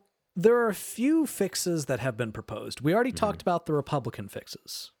 So there are a few fixes that have been proposed. We already talked about the Republican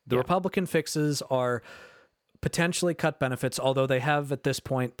fixes. The Republican fixes are potentially cut benefits, although they have at this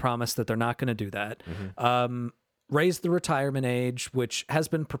point promised that they're not going to do that. Raise the retirement age, which has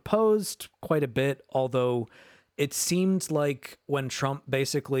been proposed quite a bit, although it seemed like when Trump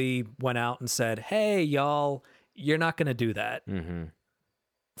basically went out and said, hey, y'all, you're not going to do that.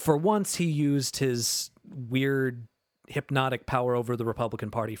 For once, he used his weird hypnotic power over the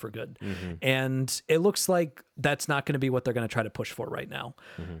Republican Party for good. And it looks like that's not going to be what they're going to try to push for right now.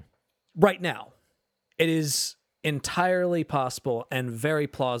 Right now, it is entirely possible and very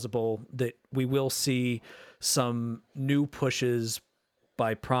plausible that we will see some new pushes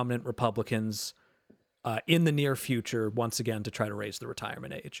by prominent Republicans in the near future, once again, to try to raise the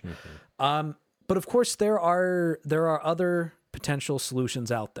retirement age. But of course, there are other potential solutions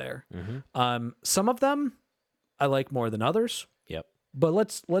out there. Some of them I like more than others. Yep. But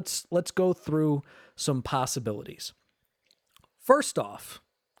let's go through some possibilities. First off,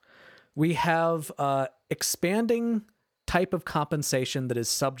 we have expanding type of compensation that is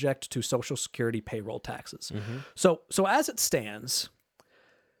subject to Social Security payroll taxes. So as it stands,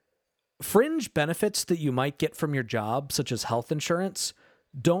 fringe benefits that you might get from your job, such as health insurance,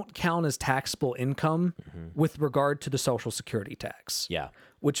 don't count as taxable income with regard to the Social Security tax. Yeah.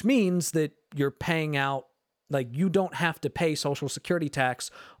 Which means that you're paying out, like, you don't have to pay Social Security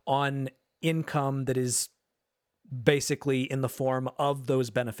tax on income that is basically in the form of those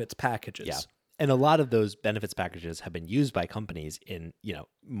benefits packages. Yeah. And a lot of those benefits packages have been used by companies in,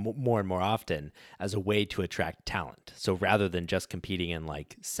 more and more often as a way to attract talent. So rather than just competing in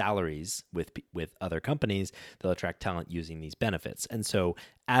like salaries with other companies, they'll attract talent using these benefits. And so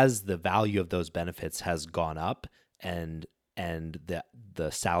as the value of those benefits has gone up and the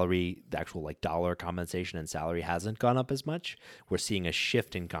salary, the actual like dollar compensation and salary hasn't gone up as much, we're seeing a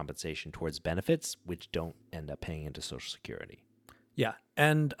shift in compensation towards benefits, which don't end up paying into Social Security. Yeah.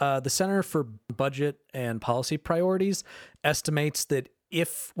 And the Center for Budget and Policy Priorities estimates that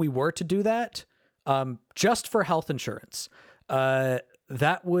if we were to do that, just for health insurance,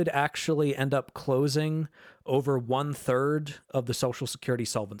 that would actually end up closing over 1/3 of the Social Security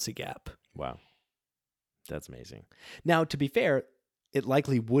solvency gap. Wow. That's amazing. Now, to be fair, it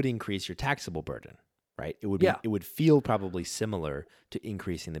likely would increase your taxable burden, right? It would Yeah. it would feel probably similar to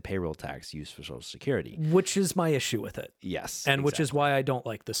increasing the payroll tax used for Social Security. Which is my issue with it. Yes. And which is exactly. why I don't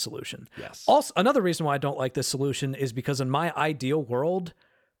like this solution. Yes. Also, another reason why I don't like this solution is because in my ideal world,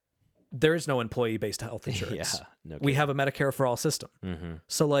 there is no employee-based health insurance. Yeah. No We kidding. have a Medicare for all system. Mm-hmm.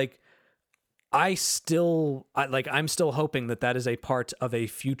 So like, I'm still hoping that is a part of a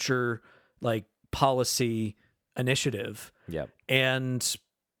future like policy initiative. Yep. And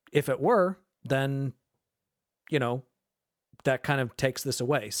if it were, then, you know, that kind of takes this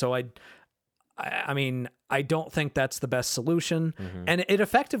away. So I mean, I don't think that's the best solution. Mm-hmm. And it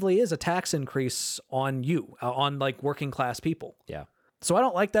effectively is a tax increase on you, on like working class people. Yeah. So I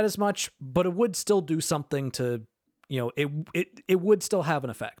don't like that as much, but it would still do something to, you know, it would still have an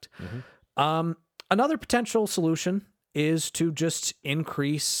effect. Mm-hmm. Another potential solution is to just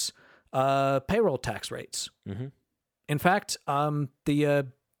increase payroll tax rates. Mm-hmm. In fact, the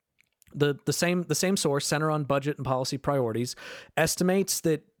same source, Center on Budget and Policy Priorities, estimates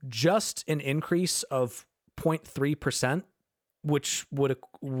that just an increase of 0.3%, which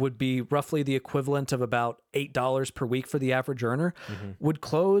would be roughly the equivalent of about $8 per week for the average earner, Mm-hmm. would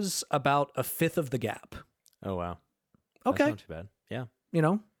close about a fifth of the gap. Oh, wow. Okay, That's not too bad. Yeah. you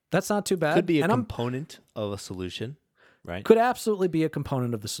know, that's not too bad. Could be a and component of a solution, right? could absolutely be a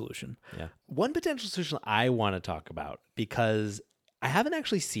component of the solution. Yeah. One potential solution I want to talk about, because I haven't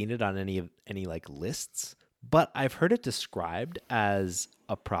actually seen it on any like lists, but I've heard it described as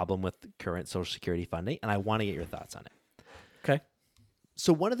a problem with current Social Security funding, and I want to get your thoughts on it. Okay.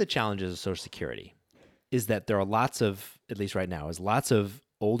 So one of the challenges of Social Security is that there are lots of, at least right now, is lots of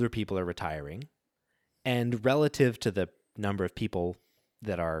older people are retiring, and relative to the number of people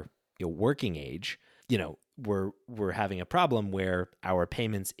that are, you know, working age, you know, we're having a problem where our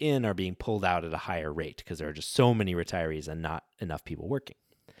payments in are being pulled out at a higher rate because there are just so many retirees and not enough people working.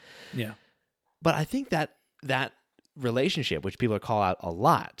 Yeah. But I think that relationship, which people call out a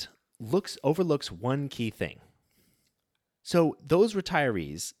lot, overlooks one key thing. So those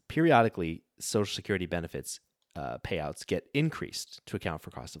retirees, periodically, Social Security benefits payouts get increased to account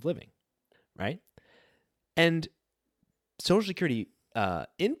for cost of living, right? And Social Security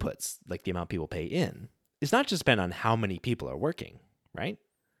inputs, like the amount people pay in, is not just dependent on how many people are working, right?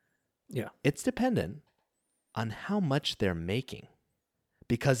 Yeah. It's dependent on how much they're making,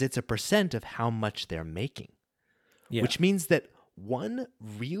 because it's a percent of how much they're making. Yeah. Which means that one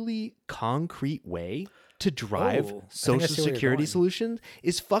really concrete way to drive Oh, I think I Social see where you're Security going. solutions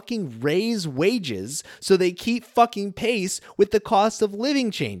is fucking raise wages so they keep fucking pace with the cost of living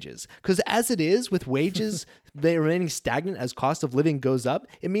changes. Because as it is, with wages they remaining stagnant as cost of living goes up,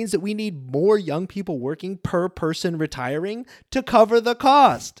 it means that we need more young people working per person retiring to cover the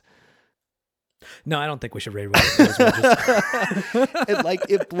cost. No, I don't think we should raise wages.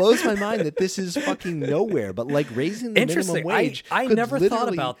 It blows my mind that this is fucking nowhere, but like raising the minimum Interesting. wage I could never thought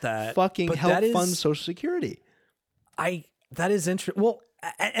literally about that, fucking but help that is- fund Social Security. That is interesting. Well,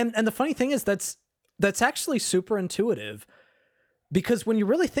 and the funny thing is that's actually super intuitive, because when you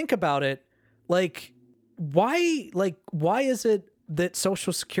really think about it, like why is it that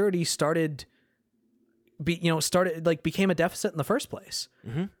Social Security became a deficit in the first place?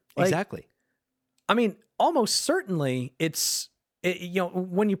 Mm-hmm. Like- Exactly. I mean, almost certainly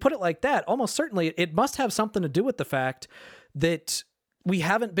when you put it like that, almost certainly it must have something to do with the fact that we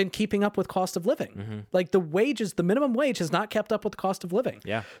haven't been keeping up with cost of living. Mm-hmm. Like the minimum wage has not kept up with the cost of living.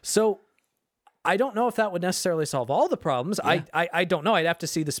 Yeah. So I don't know if that would necessarily solve all the problems. Yeah. I don't know. I'd have to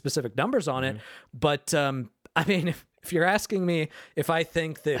see the specific numbers on it. But I mean, if you're asking me if I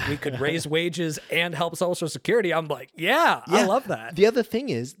think that we could raise wages and help Social Security, I'm like, yeah, I love that. The other thing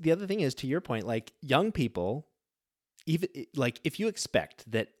is, to your point, like young people, even like if you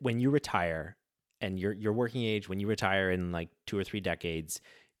expect that when you retire and you're working age, when you retire in like 2 or 3 decades,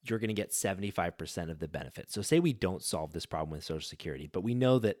 you're going to get 75% of the benefit. So say we don't solve this problem with Social Security, but we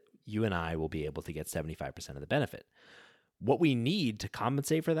know that you and I will be able to get 75% of the benefit. What we need to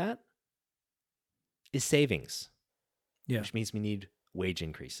compensate for that is savings. Yeah. Which means we need wage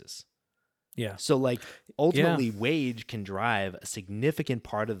increases. Yeah. So like ultimately wage can drive a significant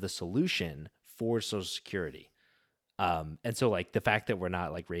part of the solution for Social Security. And so like the fact that we're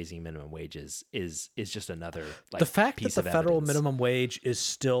not like raising minimum wages is just another like The fact that piece the of federal evidence. minimum wage is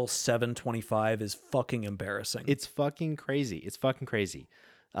still $7.25 is fucking embarrassing. It's fucking crazy. It's fucking crazy.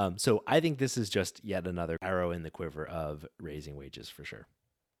 So I think this is just yet another arrow in the quiver of raising wages for sure.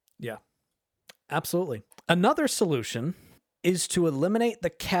 Yeah, absolutely. Another solution is to eliminate the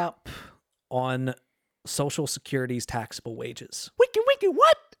cap on Social Security's taxable wages. Wiki,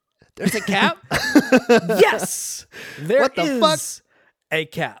 what? There's a cap? Yes, there What the is fuck? a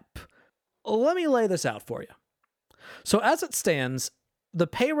cap. Let me lay this out for you. So as it stands, the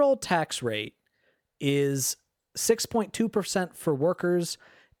payroll tax rate is 6.2% for workers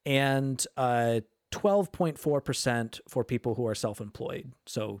and 12.4% for people who are self-employed.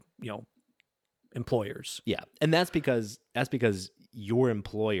 So, employers. Yeah. And that's because your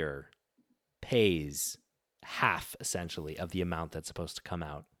employer pays half essentially of the amount that's supposed to come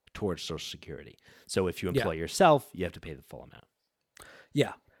out towards Social Security. So if you employ yourself, you have to pay the full amount.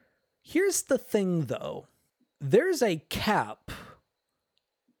 Yeah. Here's the thing though. There's a cap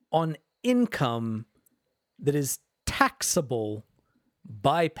on income that is taxable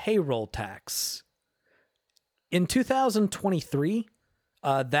by payroll tax. In 2023,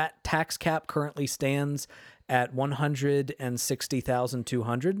 that tax cap currently stands at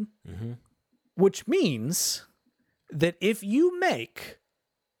 $160,200, which means that if you make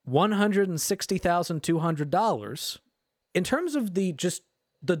 $160,200, in terms of the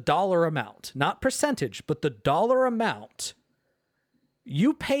dollar amount, not percentage, but the dollar amount,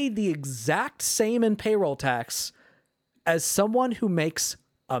 you pay the exact same in payroll tax as someone who makes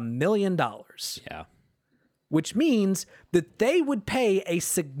 $1 million. Yeah. Which means that they would pay a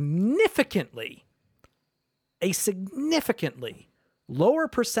significantly lower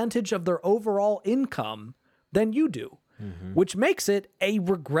percentage of their overall income than you do, which makes it a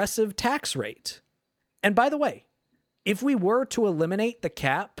regressive tax rate. And by the way, if we were to eliminate the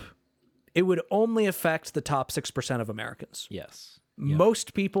cap, it would only affect the top 6% of Americans. Yes.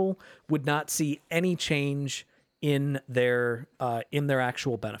 Most people would not see any change in their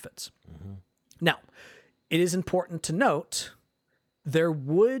actual benefits. Now, it is important to note there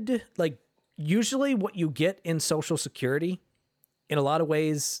would, usually what you get in Social Security in a lot of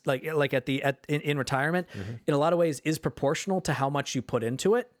ways, in retirement, in a lot of ways is proportional to how much you put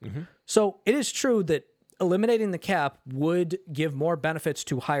into it. So it is true that eliminating the cap would give more benefits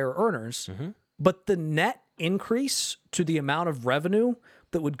to higher earners, but the net increase to the amount of revenue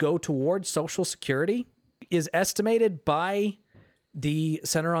that would go towards Social Security is estimated by the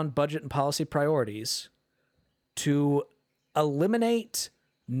Center on Budget and Policy Priorities to eliminate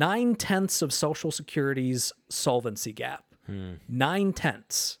 9/10 of Social Security's solvency gap.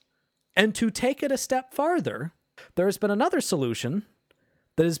 9/10. And to take it a step farther, there's been another solution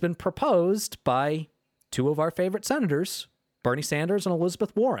that has been proposed by two of our favorite senators, Bernie Sanders and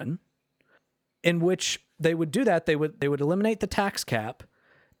Elizabeth Warren, in which they would do that. They would eliminate the tax cap,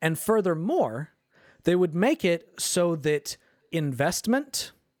 and furthermore, they would make it so that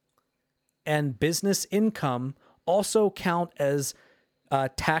investment and business income also count as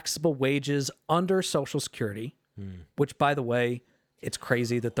taxable wages under Social Security, which, by the way, it's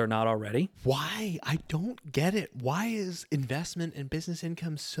crazy that they're not already. Why? I don't get it. Why is investment and business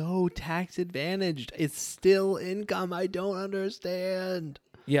income so tax advantaged? It's still income. I don't understand.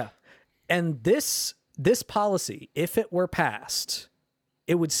 Yeah. And this policy, if it were passed,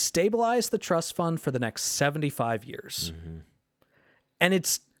 it would stabilize the trust fund for the next 75 years. And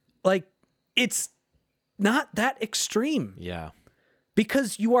it's not that extreme. Yeah.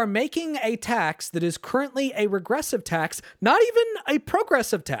 Because you are making a tax that is currently a regressive tax, not even a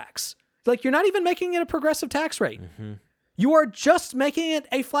progressive tax. You're not even making it a progressive tax rate. You are just making it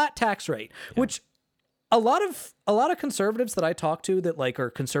a flat tax rate, which a lot of conservatives that I talk to that are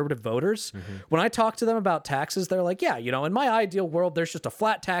conservative voters, when I talk to them about taxes, they're like, yeah, in my ideal world, there's just a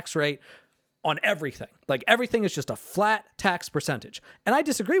flat tax rate on everything. Everything is just a flat tax percentage. And I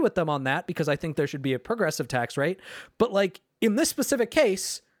disagree with them on that because I think there should be a progressive tax rate. But in this specific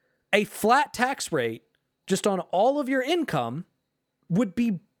case, a flat tax rate just on all of your income would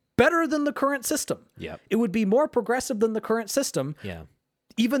be better than the current system. Yeah. It would be more progressive than the current system. Yeah.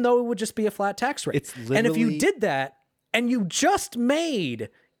 Even though it would just be a flat tax rate. And if you did that and you just made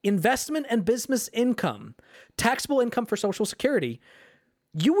investment and business income, taxable income for Social Security,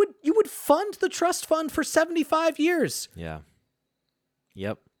 you would fund the trust fund for 75 years. Yeah.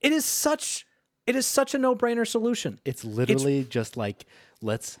 Yep. It is such a no-brainer solution. It's literally just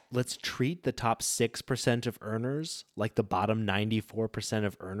let's treat the top 6% of earners like the bottom 94%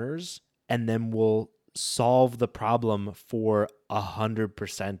 of earners, and then we'll solve the problem for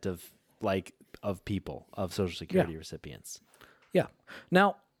 100% of people, of Social Security recipients. Yeah.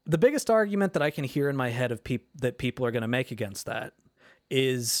 Now, the biggest argument that I can hear in my head of that people are going to make against that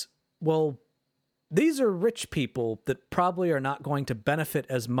is, well, these are rich people that probably are not going to benefit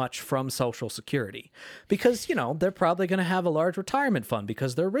as much from Social Security because, they're probably going to have a large retirement fund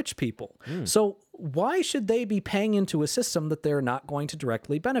because they're rich people. So why should they be paying into a system that they're not going to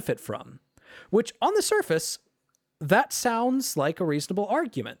directly benefit from? Which on the surface, that sounds like a reasonable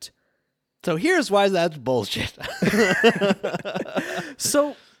argument. So here's why that's bullshit.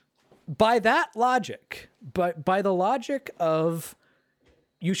 So by that logic, by the logic of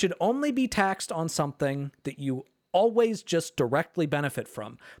you should only be taxed on something that you always just directly benefit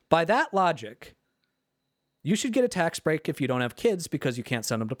from, by that logic, you should get a tax break if you don't have kids because you can't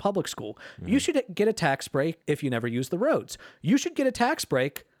send them to public school. You should get a tax break if you never use the roads. You should get a tax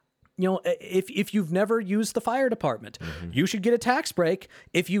break, if you've never used the fire department. You should get a tax break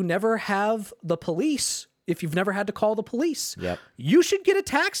if you never have the police, if you've never had to call the police. Yep. You should get a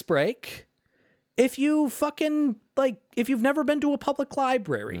tax break if you if you've never been to a public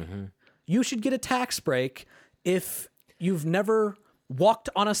library. You should get a tax break if you've never walked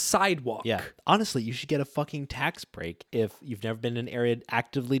on a sidewalk. Yeah. Honestly, you should get a fucking tax break if you've never been in an area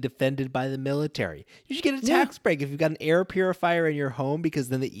actively defended by the military. You should get a tax break if you've got an air purifier in your home because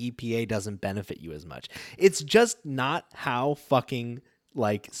then the EPA doesn't benefit you as much. It's just not how fucking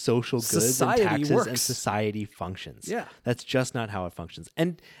like social goods Society and taxes works. and society functions. Yeah. That's just not how it functions.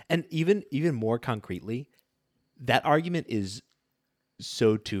 And even more concretely, that argument is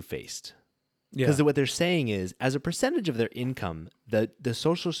so two-faced. Because what they're saying is, as a percentage of their income, the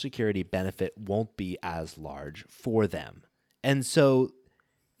Social Security benefit won't be as large for them. And so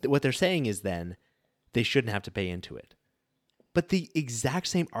what they're saying is then they shouldn't have to pay into it. But the exact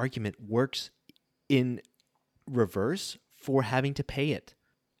same argument works in reverse for having to pay it.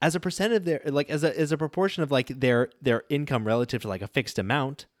 As a percent of their, like as a proportion of like their income relative to like a fixed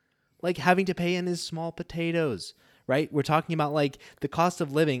amount, like having to pay in is small potatoes. Right? We're talking about like the cost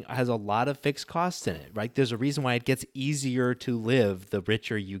of living has a lot of fixed costs in it, right? There's a reason why it gets easier to live the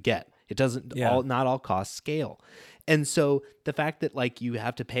richer you get. It doesn't not all costs scale. And so the fact that like you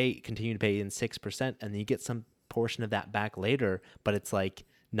have to continue to pay in 6% and then you get some portion of that back later, but it's like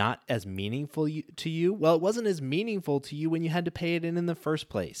not as meaningful to you. Well, it wasn't as meaningful to you when you had to pay it in the first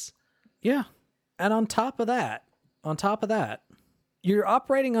place. Yeah. And on top of that, you're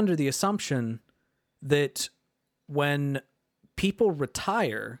operating under the assumption that when people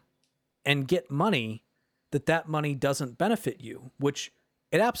retire and get money, that money doesn't benefit you, which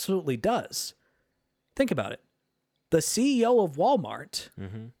it absolutely does. Think about it. The CEO of Walmart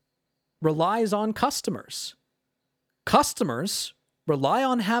relies on customers. Customers rely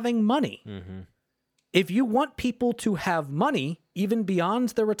on having money. If you want people to have money, even beyond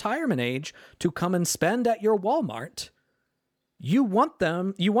their retirement age, to come and spend at your Walmart, you want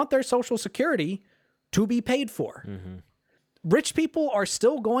their Social Security to be paid for. Rich people are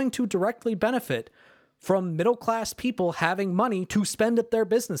still going to directly benefit from middle-class people having money to spend at their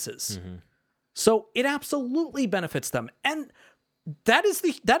businesses. So it absolutely benefits them. And that is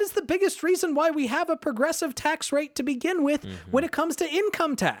the biggest reason why we have a progressive tax rate to begin with when it comes to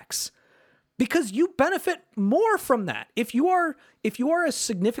income tax. Because you benefit more from that. If you are a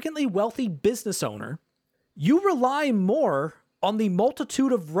significantly wealthy business owner, you rely more on the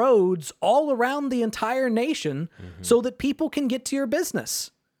multitude of roads all around the entire nation so that people can get to your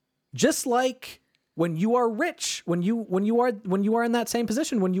business. Just like when you are rich, when you are in that same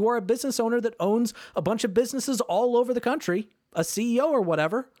position, when you are a business owner that owns a bunch of businesses all over the country, a CEO or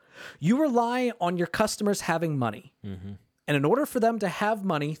whatever, you rely on your customers having money. And in order for them to have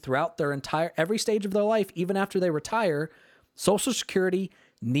money throughout their every stage of their life, even after they retire, Social Security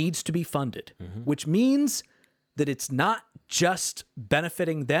needs to be funded, which means that it's not just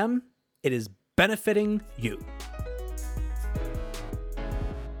benefiting them, it is benefiting you.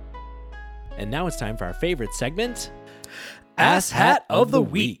 And now it's time for our favorite segment, Ass Hat of the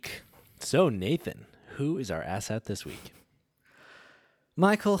Week. So Nathan, who is our ass hat this week?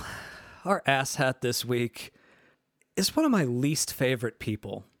 Michael, our ass hat this week is one of my least favorite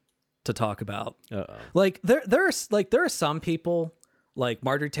people to talk about. Like there are some people like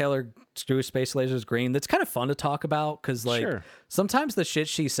Marjorie Taylor Greene, Space Lasers Green, that's kind of fun to talk about because like sometimes the shit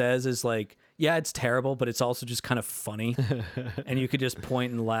she says is like, yeah, it's terrible, but it's also just kind of funny, and you could just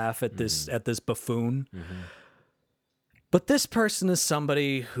point and laugh at this buffoon. But this person is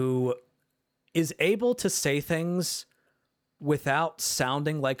somebody who is able to say things without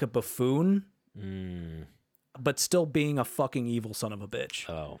sounding like a buffoon, but still being a fucking evil son of a bitch.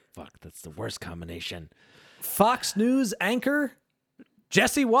 Oh fuck, that's the worst combination. Fox News anchor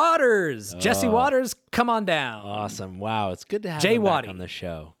Jesse Waters. Jesse Waters, come on down. Awesome. Wow. It's good to have him back on the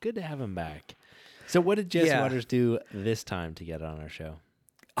show. Good to have him back. So what did Jesse Waters do this time to get on our show?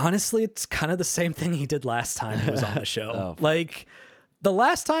 Honestly, it's kind of the same thing he did last time he was on the show. Like the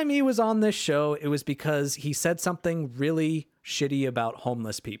last time he was on this show, it was because he said something really shitty about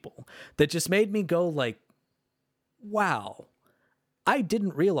homeless people that just made me go like, wow. I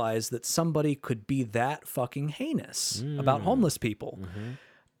didn't realize that somebody could be that fucking heinous about homeless people.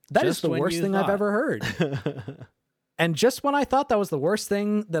 That is Just the when worst you thing I've thought. ever heard. And just when I thought that was the worst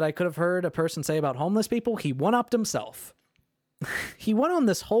thing that I could have heard a person say about homeless people, he one-upped himself. He went on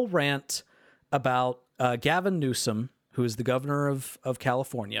this whole rant about Gavin Newsom, who is the governor of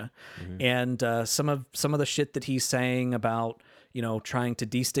California, and some of the shit that he's saying about, you know, trying to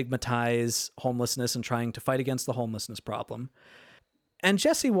destigmatize homelessness and trying to fight against the homelessness problem. And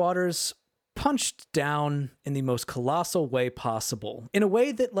Jesse Waters punched down in the most colossal way possible, in a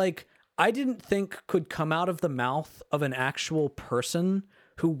way that, like, I didn't think could come out of the mouth of an actual person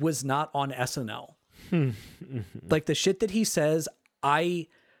who was not on SNL. Like, the shit that he says, I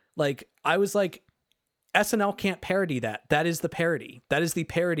was like, SNL can't parody that. That is the parody. That is the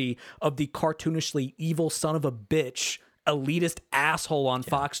parody of the cartoonishly evil son of a bitch, elitist asshole on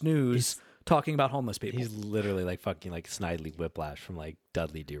Fox News talking about homeless people. He's literally like fucking like Snidely Whiplash from like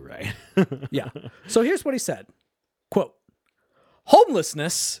Dudley Do Right. Yeah. So here's what he said. Quote,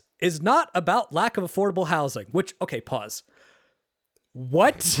 homelessness is not about lack of affordable housing, which, okay, pause.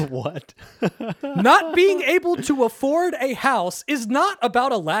 What? What? Not being able to afford a house is not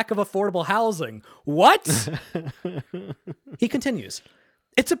about a lack of affordable housing. What? He continues.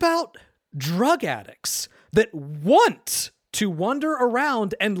 It's about drug addicts that want to wander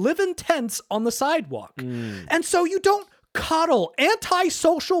around and live in tents on the sidewalk. And so you don't coddle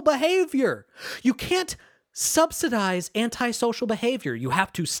antisocial behavior. You can't subsidize antisocial behavior. You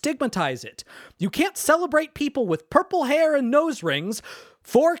have to stigmatize it. You can't celebrate people with purple hair and nose rings,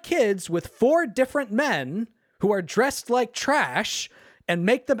 4 kids with 4 different men who are dressed like trash, and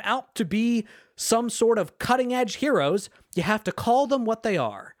make them out to be some sort of cutting edge heroes. You have to call them what they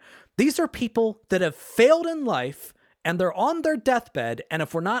are. These are people that have failed in life and they're on their deathbed. And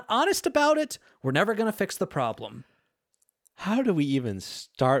if we're not honest about it, we're never going to fix the problem. How do we even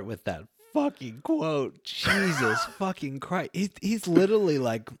start with that fucking quote? Jesus fucking Christ. He's literally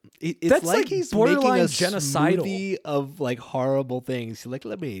like, it's That's like like he's borderline making a genocidal. smoothie of like horrible things. Like,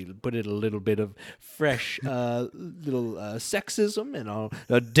 let me put in a little bit of fresh little sexism and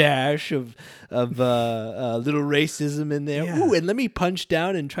a dash of little racism in there. Yeah. Ooh, and let me punch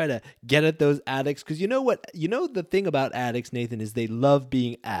down and try to get at those addicts. Because you know what? You know the thing about addicts, Nathan, is they love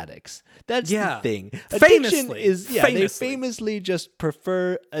being addicts. That's the thing. Addiction they famously just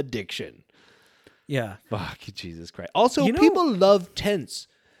prefer addiction. Yeah. Fuck, Jesus Christ. Also, You know- people love tents.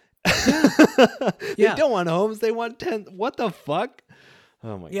 They Yeah. don't want homes. They want tents. What the fuck?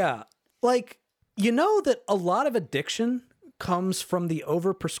 Oh my God. Yeah. Like, you know that a lot of addiction comes from the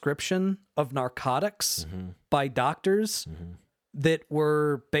overprescription of narcotics by doctors that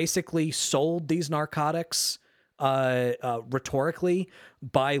were basically sold these narcotics rhetorically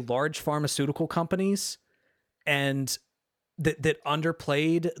by large pharmaceutical companies, and that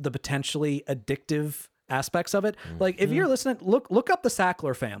underplayed the potentially addictive aspects of it. Like, if you're listening, look up the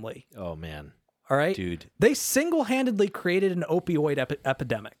Sackler family. Oh man. All right. Dude. They single-handedly created an opioid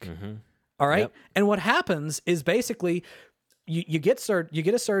epidemic. All right. Yep. And what happens is basically you get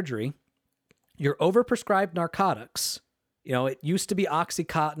a surgery, you're overprescribed narcotics. You know, it used to be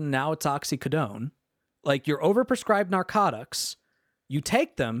Oxycontin, now it's oxycodone. Like, you're overprescribed narcotics, you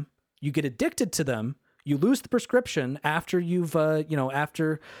take them, you get addicted to them, you lose the prescription after you've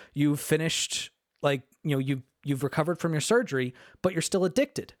finished, like, you know, you've recovered from your surgery, but you're still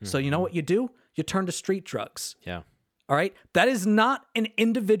addicted. So you know what you do? You turn to street drugs. Yeah. All right. That is not an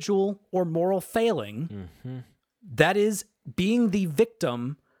individual or moral failing. That is being the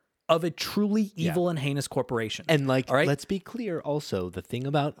victim of a truly evil and heinous corporation. And like, all right? let's be clear also, the thing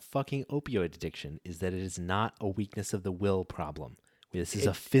about fucking opioid addiction is that it is not a weakness of the will problem. This is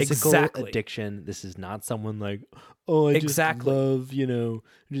a physical addiction. This is not someone like, oh, I just love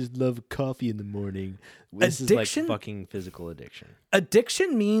coffee in the morning. This is like fucking physical addiction.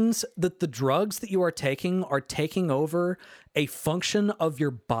 Addiction means that the drugs that you are taking over a function of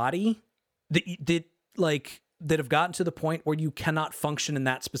your body that have gotten to the point where you cannot function in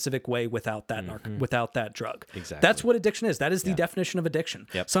that specific way without that without that drug. Exactly. That's what addiction is. That is the definition of addiction.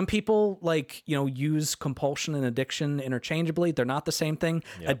 Yep. Some people use compulsion and addiction interchangeably. They're not the same thing.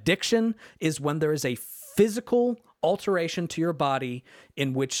 Yep. Addiction is when there is a physical alteration to your body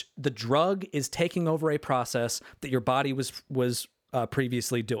in which the drug is taking over a process that your body was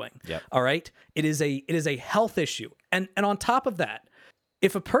previously doing. Yep. All right. It is a health issue. And on top of that,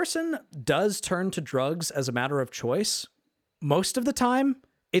 if a person does turn to drugs as a matter of choice, most of the time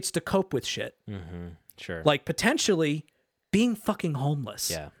it's to cope with shit. Sure. Like, potentially being fucking homeless.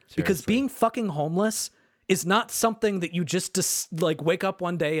 Yeah. Because seriously. being fucking homeless is not something that you just wake up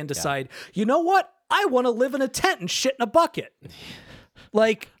one day and decide, you know what? I want to live in a tent and shit in a bucket.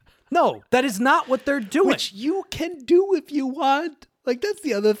 Like, no, that is not what they're doing. Which you can do if you want. Like, that's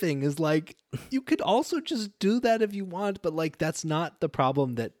the other thing is, like, you could also just do that if you want, but, like, that's not the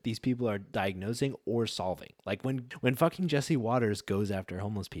problem that these people are diagnosing or solving. Like, when fucking Jesse Waters goes after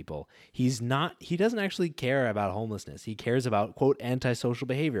homeless people, he doesn't actually care about homelessness. He cares about, quote, antisocial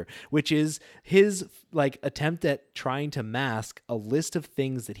behavior, which is his, like, attempt at trying to mask a list of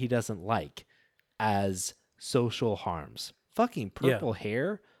things that he doesn't like as social harms. Fucking purple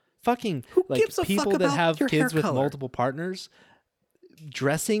hair, fucking, like, gives a fuck people that about have your hair kids with color? multiple partners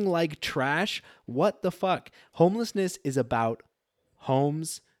dressing like trash. What the fuck? Homelessness is about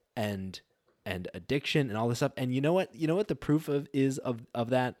homes and addiction and all this stuff. And you know what the proof of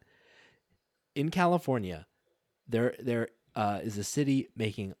that? In California, there is a city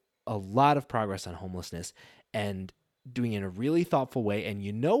making a lot of progress on homelessness and doing it in a really thoughtful way. And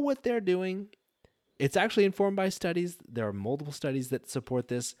you know what they're doing? It's actually informed by studies. There are multiple studies that support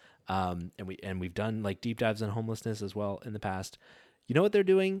this. And we've done like deep dives on homelessness as well in the past. You know what they're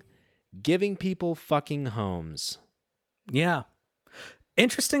doing? Giving people fucking homes. Yeah.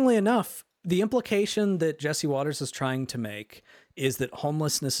 Interestingly enough, the implication that Jesse Waters is trying to make is that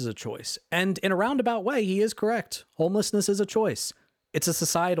homelessness is a choice. And in a roundabout way, he is correct. Homelessness is a choice. It's a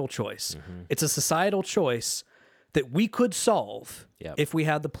societal choice. Mm-hmm. It's a societal choice that we could solve Yep. if we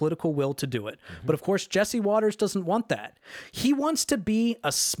had the political will to do it. Mm-hmm. But of course, Jesse Waters doesn't want that. He wants to be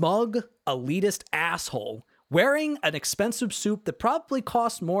a smug, elitist asshole wearing an expensive suit that probably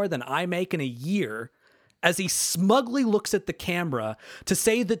costs more than I make in a year, as he smugly looks at the camera to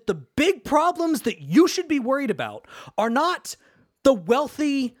say that the big problems that you should be worried about are not the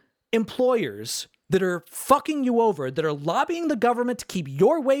wealthy employers that are fucking you over, that are lobbying the government to keep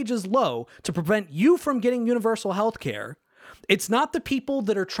your wages low to prevent you from getting universal health care. It's not the people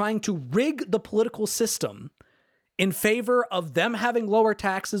that are trying to rig the political system in favor of them having lower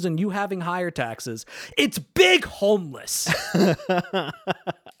taxes and you having higher taxes. It's big homeless.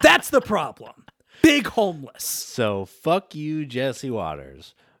 That's the problem. Big homeless. So fuck you, Jesse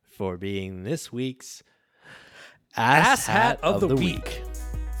Waters, for being this week's Ass Hat of the Week.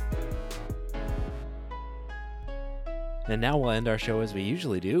 And now we'll end our show as we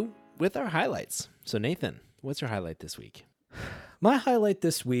usually do with our highlights. So Nathan, what's your highlight this week? My highlight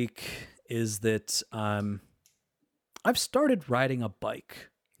this week is that I've started riding a bike.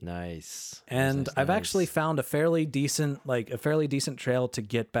 Nice. And Nice. I've actually found a fairly decent trail to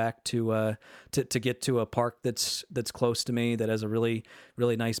get back to get to a park that's close to me that has a really,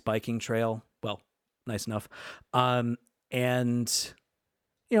 really nice biking trail. Well, nice enough. And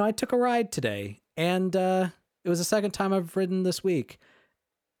I took a ride today, and it was the second time I've ridden this week.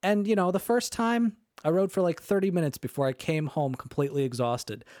 And the first time I rode for like 30 minutes before I came home completely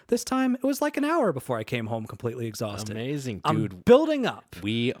exhausted. This time it was like an hour before I came home completely exhausted. Amazing, I'm dude. building up.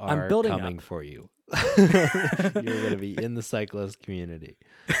 We are coming for you. You're going to be in the cyclist community.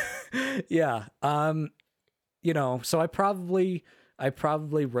 Yeah. So I probably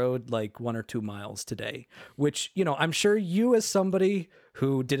rode like 1 or 2 miles today, which, I'm sure you, as somebody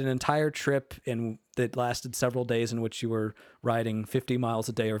who did an entire trip that lasted several days in which you were riding 50 miles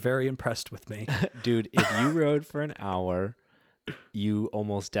a day, are very impressed with me. Dude, if you rode for an hour, you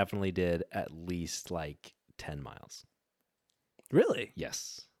almost definitely did at least like 10 miles. Really?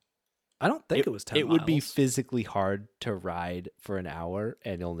 Yes. I don't think it was 10 miles. It would be physically hard to ride for an hour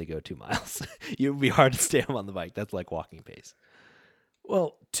and only go 2 miles. It would be hard to stay on the bike. That's like walking pace.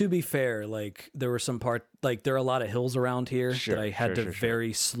 Well, to be fair, like there were some there are a lot of hills around here that I had to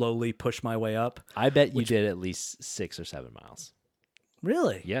very slowly push my way up. I bet you did at least 6 or 7 miles.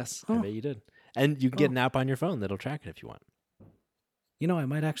 Really? Yes, I bet you did. And you can get an app on your phone that'll track it if you want. I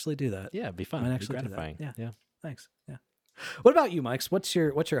might actually do that. Yeah, it'd be fun. I might It'd be actually gratifying. do that. Yeah. Thanks. Yeah. What about you, Mike? What's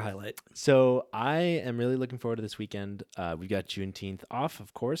your highlight? So I am really looking forward to this weekend. We've got Juneteenth off,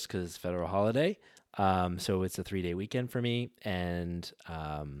 of course, because it's a federal holiday. So it's a 3-day weekend for me, and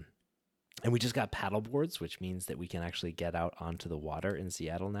we just got paddle boards, which means that we can actually get out onto the water in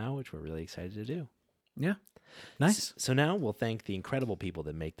Seattle now, which we're really excited to do. Yeah. Nice. So now we'll thank the incredible people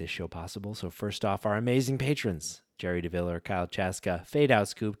that make this show possible. So first off, our amazing patrons, Jerry DeViller, Kyle Chaska, Fade Out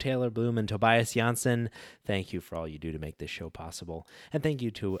Scoop, Taylor Bloom, and Tobias Janssen. Thank you for all you do to make this show possible. And thank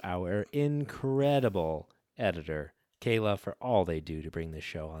you to our incredible editor, Kayla, for all they do to bring this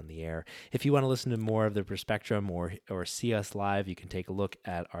show on the air. If you want to listen to more of the Perspectrum or see us live, you can take a look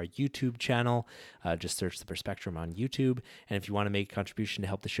at our YouTube channel. Just search the Perspectrum on YouTube. And if you want to make a contribution to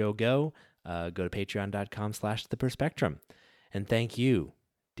help the show go to patreon.com/theperspectrum. And thank you,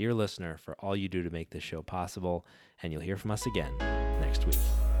 dear listener, for all you do to make this show possible. And you'll hear from us again next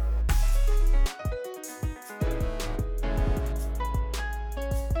week.